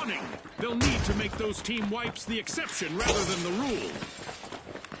respawning. They'll need to make those team wipes the exception rather than the rule.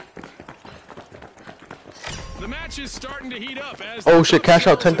 The match is starting to heat up as Oh the shit, top cash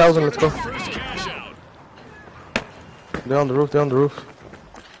out shells 10,000, have let's go. started their first cash out. They're on the roof.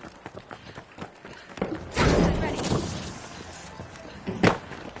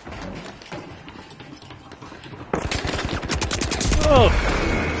 Oh,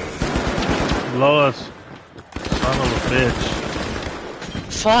 blow us, son of a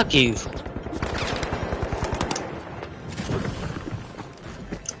bitch. Fuck you.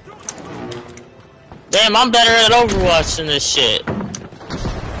 Damn, I'm better at Overwatch than this shit.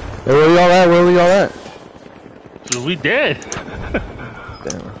 Hey, where we all at? Dude, we dead.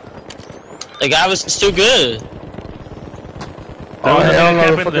 Damn. The guy was too good. There was a hell nigga no,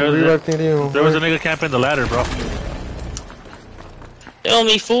 camping. fucking There rework thing didn't was a work. nigga camping the ladder, bro. Tell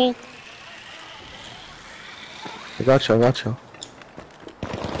me, fool. I got you.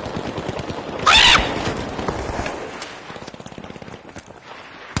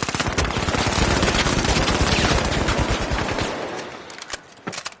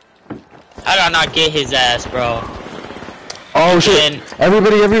 How did I not get his ass, bro? Oh shit. And-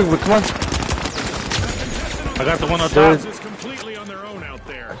 Everybody, come on. I got the one on Dude. top. Is completely on their own out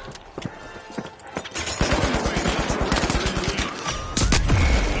there.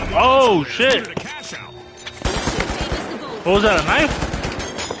 Oh shit! To cash out. What was that? A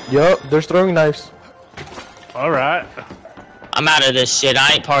knife? Yup, they're throwing knives. All right. I'm out of this shit.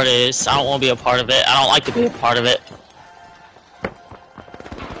 I ain't part of this. I don't want to be a part of it. I don't like to be a part of it.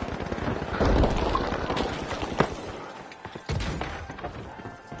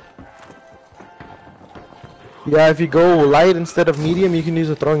 Yeah, if you go light instead of medium, you can use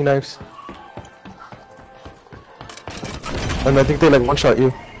the throwing knives. And I think they like one-shot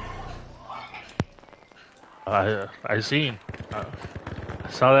you. I seen. I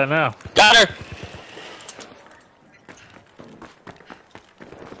saw that now. Got her.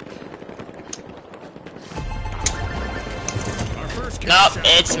 Our first Nope, cash out.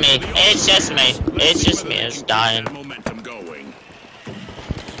 it's me. It's just me. Let's It's see just whether me. they It's can keep dying. that momentum going.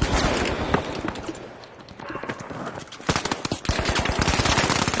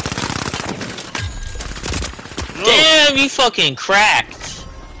 Damn, you fucking cracked.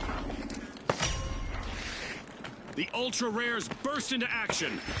 The ultra rares burst into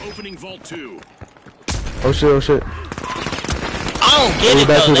action, opening Vault 2. Oh shit. I don't get Hey, it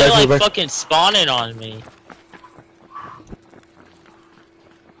back, though. hey, They're back, hey, like back. fucking spawning on me.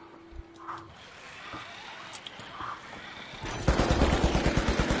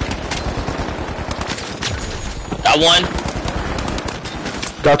 Got one.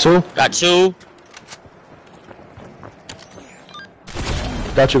 Got two. Got two.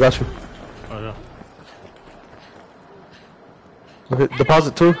 Got you. Oh, yeah. Okay,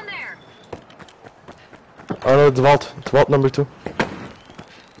 deposit two. Oh no, it's vault. It's vault number 2.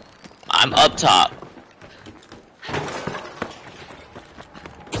 I'm up top.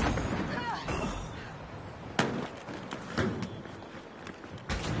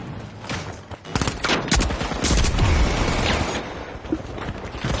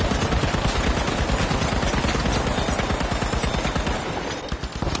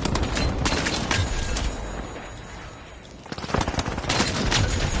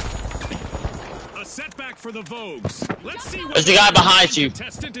 A setback for the Vogues. Let's see what There's the guy behind you.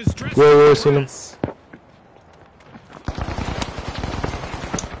 contestant is dressed Yeah, seen him.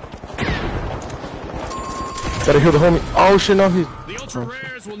 Gotta heal the homie. Oh shit, no, he's. The ultra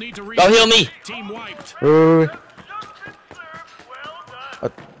rares will need to Go heal me. Team wiped. Wait.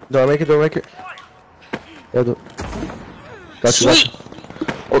 Do I make it? Yeah, do. Got you. Sweet.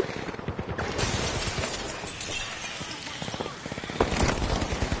 Oh.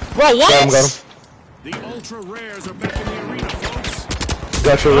 Bro, what? Got him. The ultra rares are back in the arena, folks.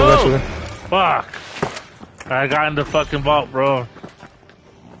 Got you. Oh, fuck. I got in the fucking vault, bro.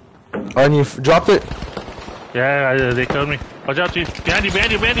 And you dropped it? Yeah, they killed me. Watch out, Chief. Behind you.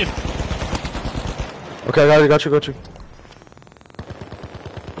 Okay, I got you.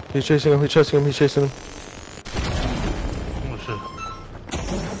 He's chasing him. Oh, shit.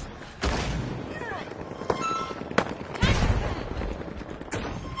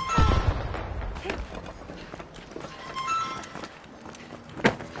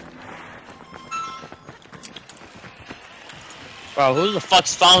 Bro, who the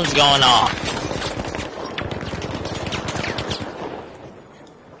fuck's phone's going off?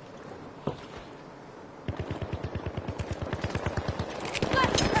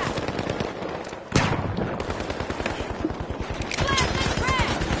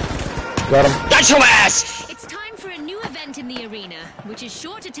 Got him. Got your ass! It's time for a new event in the arena, which is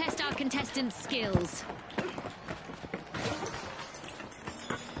sure to test our contestants' skills.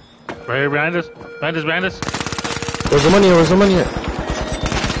 Right here behind us. Behind us. Where's the money at?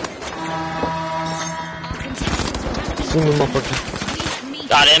 Our contestants will have to See me, motherfucker. meet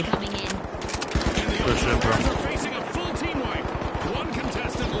Got him. coming in. Good shit, bro. Are facing a full team wipe. One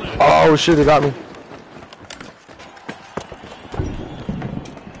contestant left. Oh shit, they got me.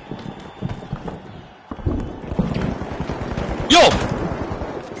 Yo!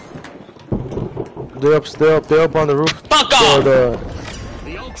 They're up on the roof. Fuck off!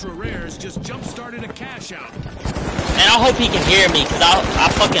 The ultra rares just jump started a cash out. And I hope he can hear me, cause I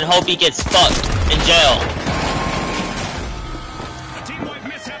fucking hope he gets fucked in jail. A team wipe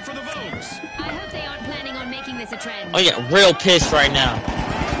mishap for the Vogues. I hope they aren't planning on making this a trend. I'm getting real pissed right now.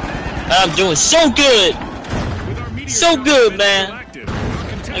 I'm doing so good! With our meteor So shower good, event man. still active, our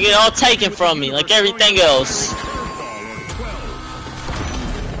contestants I get all taken from me, like everything else.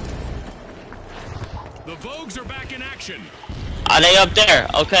 The Vogues are back in action. Are they up there?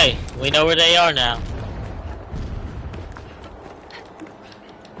 Okay, we know where they are now.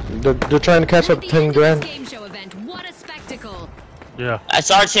 They're trying to catch up The 10 end of grand. this game show event. What a spectacle! Yeah. That's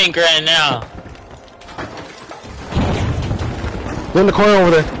our 10 grand now. They're in the corner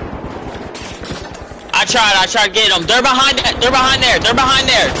over there. I tried to get them. They're behind there. They're behind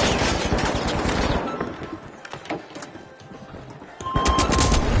there.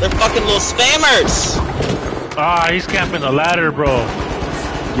 They're fucking little spammers. Ah, he's camping the ladder, bro.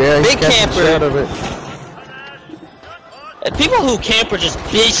 Yeah, he's Big catching camper. shit out of it. And people who camp are just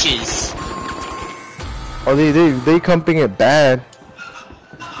bitches. Oh, they camping it bad.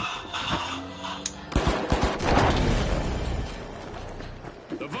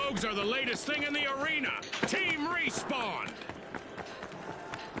 The Vogues are the latest thing in the arena. Team respawn.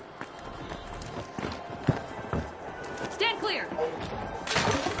 Stand clear!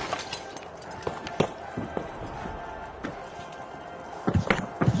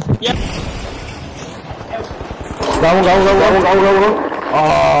 Yep. Got one.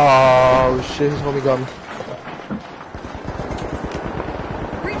 Oh shit, his homie got me.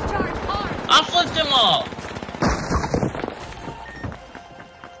 Recharge arm! I flipped him off.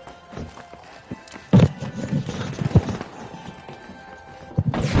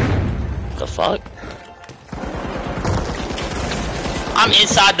 The fuck? I'm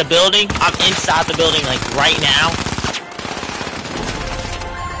inside the building. Like right now.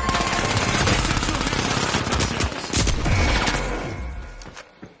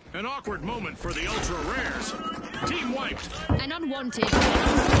 An awkward moment for the ultra rares. Team wiped. An unwanted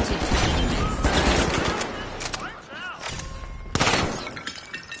teammates.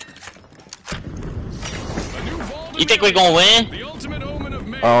 You think we gonna win? The ultimate omen of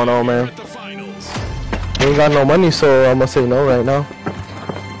May I don't know, man. at the finals. We ain't got no money, so I'm gonna say no right now.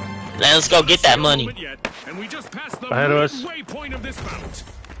 Let's go get that money. And we just passed the Ahead of us. midway point of this bout.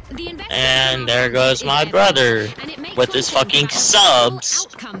 And there goes my brother with his fucking subs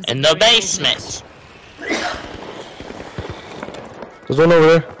in the basement. There's one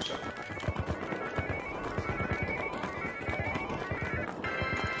over there.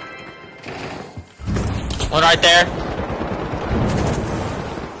 One right there.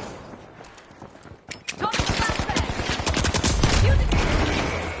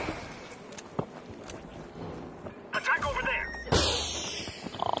 Attack over there.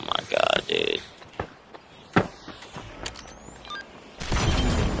 Oh my god, dude.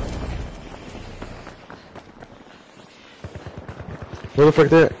 Where the fuck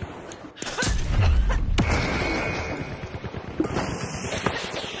that?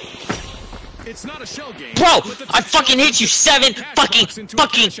 It's not a shell game. Bro, I fucking hit you 7 fucking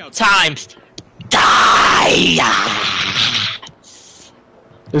times. Die!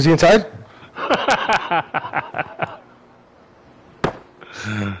 Is he inside?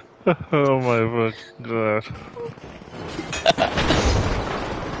 Oh my fucking god.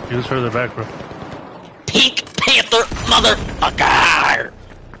 He was further back, bro. Pink Panther motherfucker!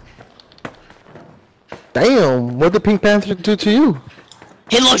 Damn, what did Pink Panther do to you?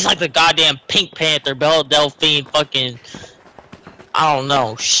 He looks like the goddamn Pink Panther, Belle Delphine, fucking. I don't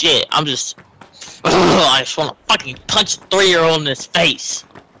know, shit. I'm just. I just wanna fucking punch a 3-year-old in his face.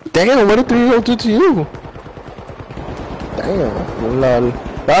 Damn, what did 3-year-old do to you? Damn,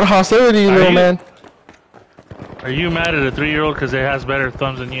 lot of hostility, little you- man. Are you mad at a 3-year-old because it has better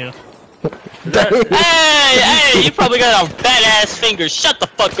thumbs than you? Hey, you probably got a fat ass fingers. Shut the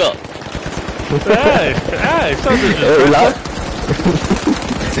fuck up. Hey, so Hey, disrespectful.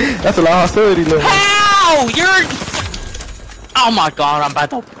 that's a lot of hostility, little man. How? You're. Oh my god, I'm about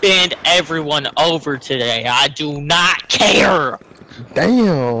to bend everyone over today. I do not care.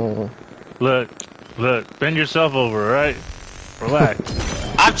 Damn. Look, bend yourself over, alright? Relax.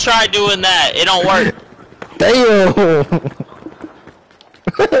 I've tried doing that. It don't work. Damn.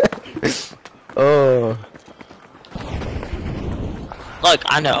 Oh. Look,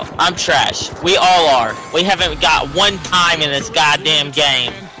 I know. I'm trash. We all are. We haven't got one time in this goddamn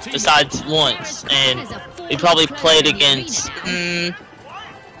game. Besides once. And we probably played against...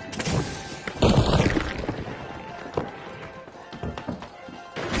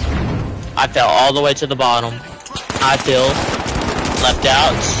 I fell all the way to the bottom. I feel left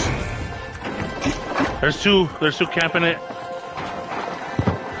out. There's two camping it.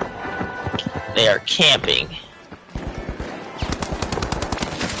 They are camping.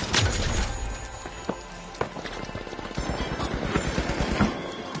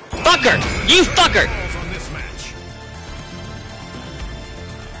 Fucker! You fucker! On this match.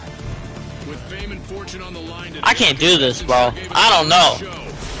 With fame and fortune on the line I can't do this, bro. I don't know.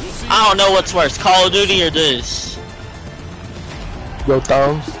 I don't know what's worse, Call of Duty or this. Yo,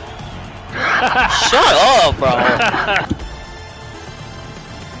 thumbs. Shut up, bro.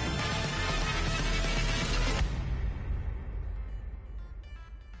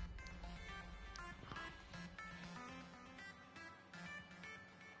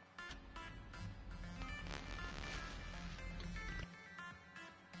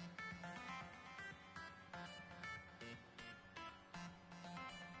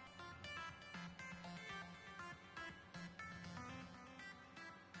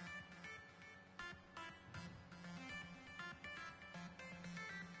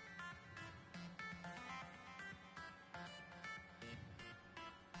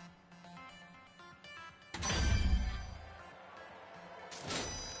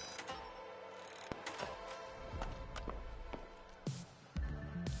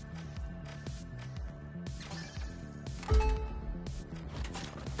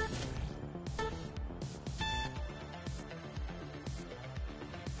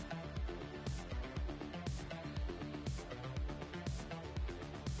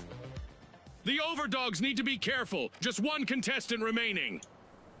 The overdogs need to be careful. Just one contestant remaining.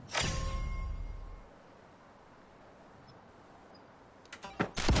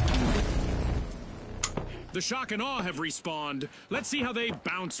 The shock and awe have respawned. Let's see how they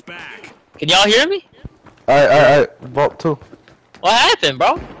bounce back. Can y'all hear me? Alright, Vault 2. What happened,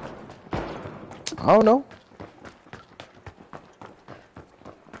 bro? I don't know.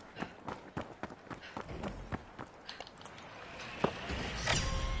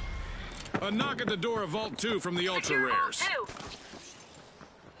 A knock at the door of Vault 2 from the Ultra Rares.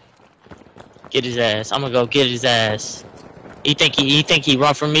 Get his ass. I'm gonna go get his ass. He think he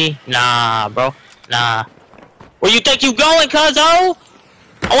run from me? Nah, bro. Nah. Where you think you going, cuzzo?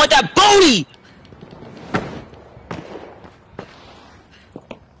 I want that booty!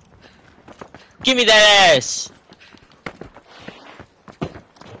 Give me that ass.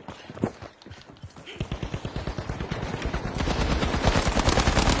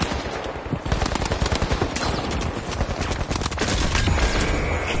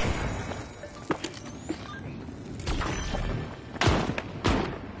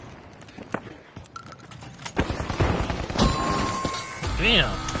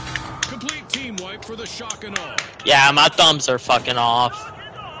 Damn. Complete team wipe for the shock and awe. Yeah, my thumbs are fucking off.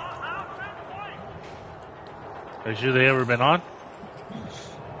 Are you sure they ever been on?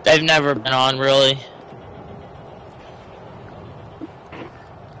 They've never been on, really.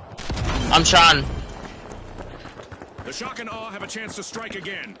 I'm trying. The shock and awe have a chance to strike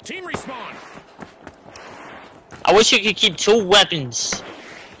again. Team respawn. I wish you could keep 2 weapons.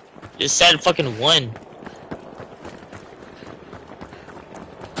 Just said fucking 1.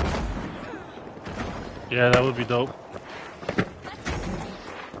 Yeah, that would be dope.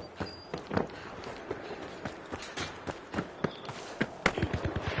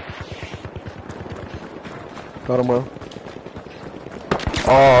 Got him well.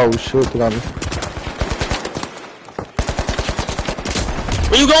 Oh shit, they got me.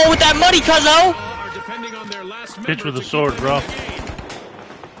 Where you going with that money, cuzzo? Are depending on their last Pitch with member the to sword, keep bro. them in the game.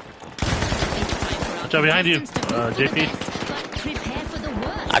 Watch out behind you, JP. Prepare for the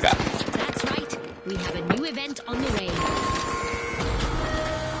worst. I got. That's right. We have a new event on the way.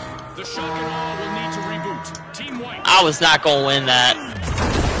 The shock and awe will need to reboot. Team white. I was not gonna win that.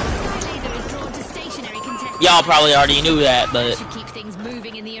 Laser is drawn to stationary contestants. Y'all probably already knew that, but Should keep things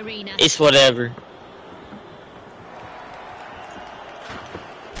moving in the arena. it's whatever.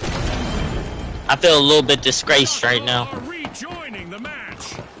 I feel a little bit disgraced right now. Are rejoining the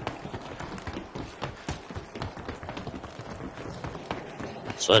match.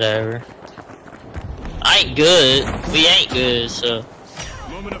 It's whatever. I ain't good. We ain't good, so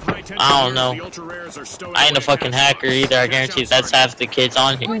Moment of high tension I don't here know. as the ultra rares are stowed I ain't a away. fucking hacker either. I guarantee that's half the kids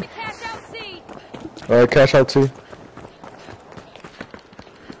on here. Going to cash out C. Alright, cash out too.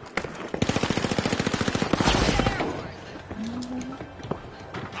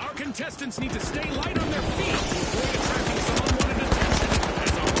 Our contestants need to stay light on their feet to avoid attracting some unwanted attention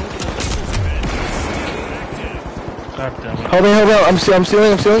as our local lasers event is still active. God damn it. Hold on. I'm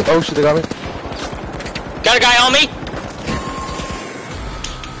stealing. Oh shit, they got me. Got a guy on me.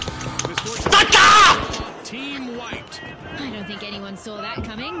 Misfortune. Fucker! Team wiped. I don't think anyone saw that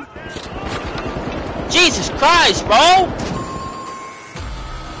coming. Jesus Christ, bro!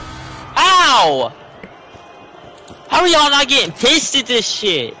 How? How are y'all not getting pissed at this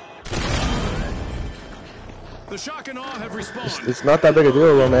shit? The shock and awe have respawned. It's not that big a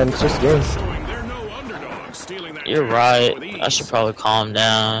deal though, man. It's just a game. Showing they're no underdogs, stealing that You're cash right. with I ease. should probably calm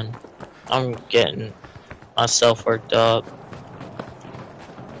down. I'm getting myself worked up.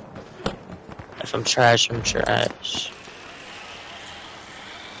 If I'm trash, I'm trash.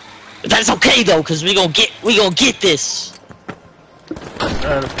 But that's okay though, cause we gonna get this.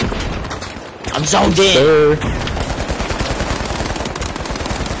 I'm zoned in. Sir.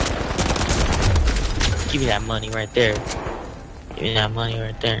 Give me that money right there. Give me that money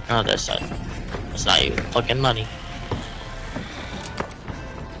right there. No, that's not even fucking money.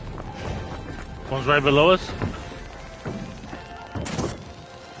 One's right below us.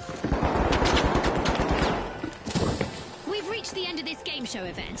 We've reached the end of this game show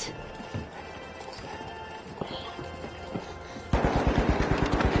event.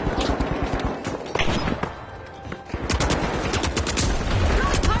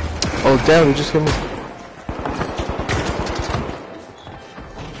 Oh damn, you just hit me.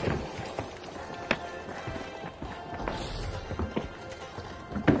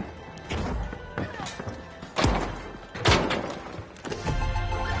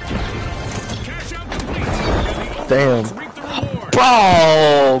 Cash out complete. And the Damn. Overlords reap the reward.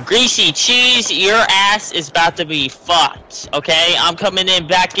 Bro, greasy cheese, your ass is about to be fucked. Okay, I'm coming in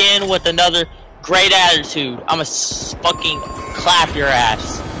back in with another great attitude. I'ma fucking clap your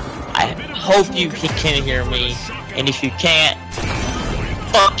ass. I hope you can hear me, and if you can't,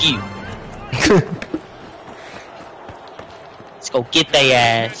 fuck you. Let's go get they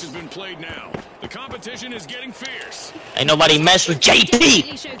Match ass. has been played now. The competition is getting fierce. Ain't nobody mess with JP. Really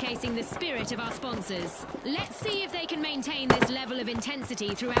showcasing the spirit of our sponsors. Let's see if they can maintain this level of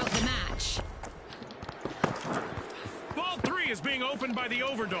intensity throughout the match. Vault 3 is being opened by the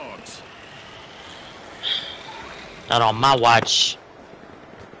Overdogs. Not on my watch.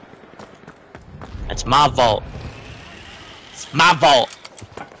 That's my vault. It's my vault.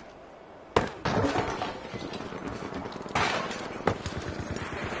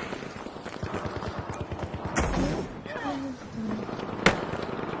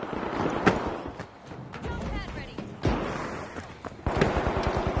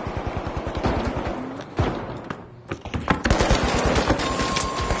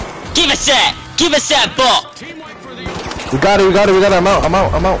 us that! Give us that ball! Team wipe for the Ultra. We got it. I'm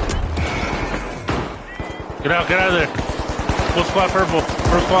out. Get out of there. Full squad purple.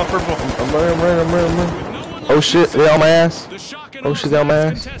 First squad purple. I'm running. No one Oh shit, they on my ass. The shock and Oh shit, they on my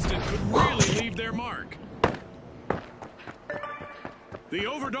ass. contestant could really leave their mark. The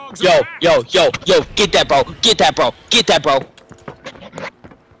overdogs are Yo, back. yo, get that, bro. Get that, bro.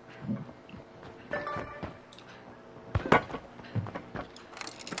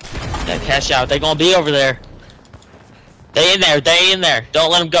 Yeah, cash out. They gonna be over there. They in there.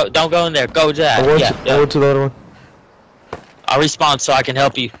 Don't let them go. Don't go in there. Go to that. I went Yeah. to the other one. I'll respawn so I can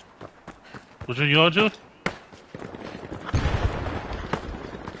help you. Which one you going to?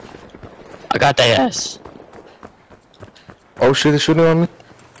 I got that ass. Oh shit, they're shooting on me.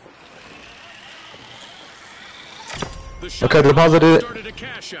 The shock Okay, deposited it. started to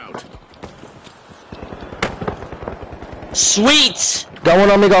cash out. Sweet Got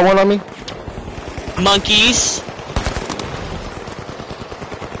one on me. monkeys.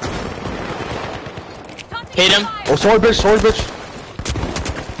 Hit him. Oh, sorry, bitch.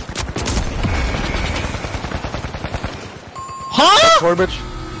 Huh? Sorry,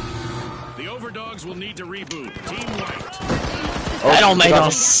 bitch. The overdogs will need to reboot. Team wiped. That don't make no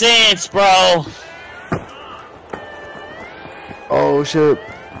got- sense, bro. Oh shit.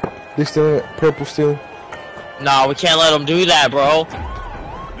 They stealing it. Purple stealing. No, we can't let them do that, bro.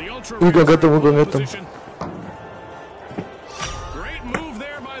 The Ultra We're gonna get them, Rares we're are gonna in get them. position. Great move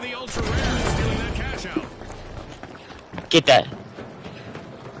there by the Ultra Rares, stealing that cash out. Get that.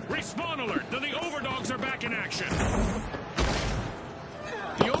 Respawn alert! The overdogs are back in action.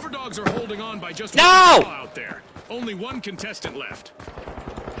 The overdogs are holding on by just No! one ball out there. Only one contestant left.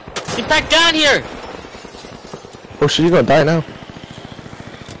 Get back down here. Oh shit, you're gonna die now.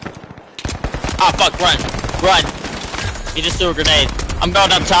 Ah, fuck, run. He just threw a grenade. I'm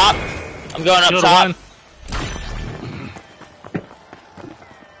going up top. Killed one.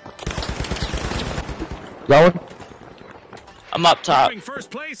 Got one? I'm up top. Grabbing first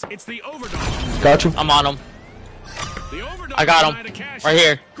place, it's the overdogs. Got you. I'm on him. The overdogs I got him. try to cash Right out.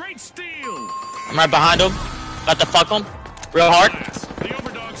 here. Great steal. I'm right behind him. About to fuck him. Real hard. The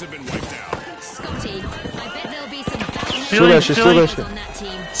overdogs have been wiped out. Scotty, I bet there'll be some bad Steal that shit, steal that shit. on that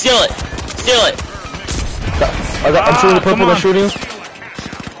team. Steal it. I'm shooting the come purple, on. I'm shooting him.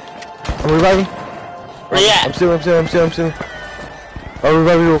 I'm reviving. Where you I'm at? stealing. I'll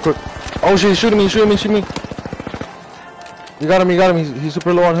revive you real quick. Oh shit, he's shooting me. You got him. He's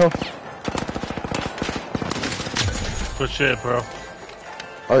super low on health. Good shit, bro.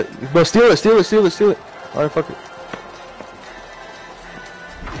 Alright, but steal it. Alright, fuck it.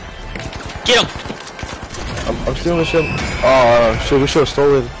 Get him. I'm stealing the shit. Oh shit, we should've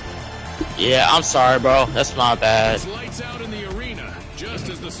stolen it. Yeah, I'm sorry, bro. That's my bad. It's lights out in the arena, just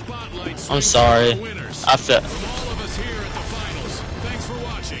as the spotlight swings I'm sorry. to the winners. I feel. From all of us here at the finals, thanks for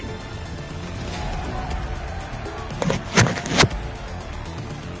watching.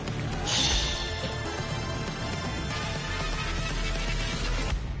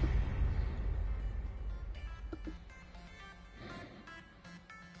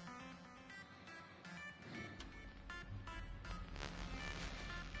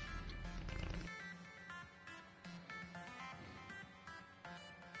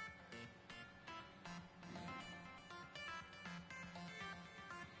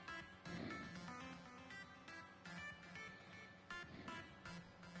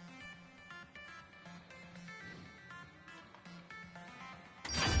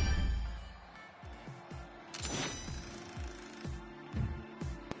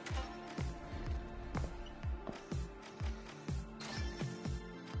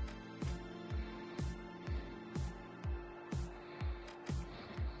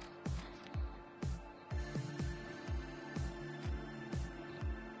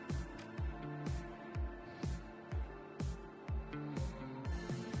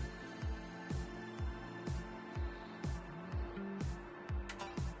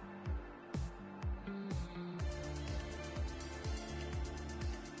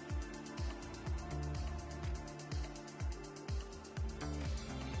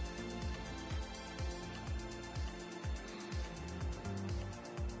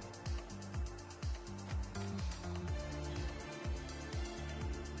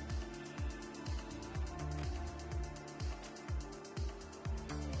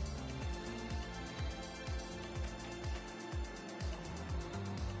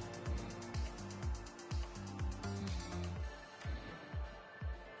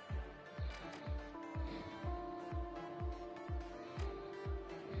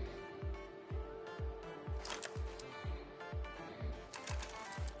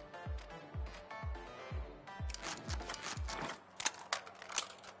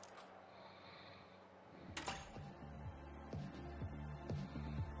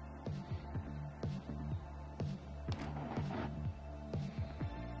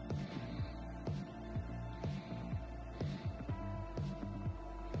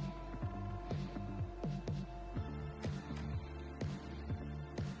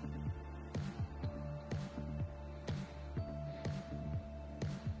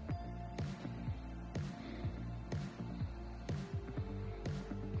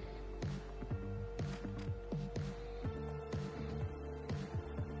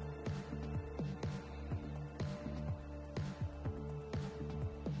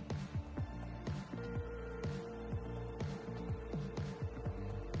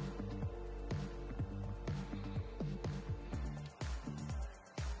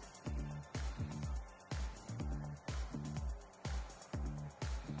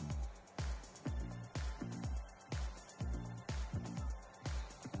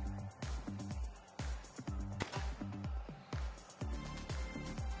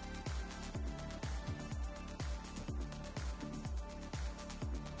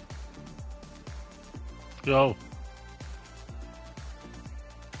 Yo.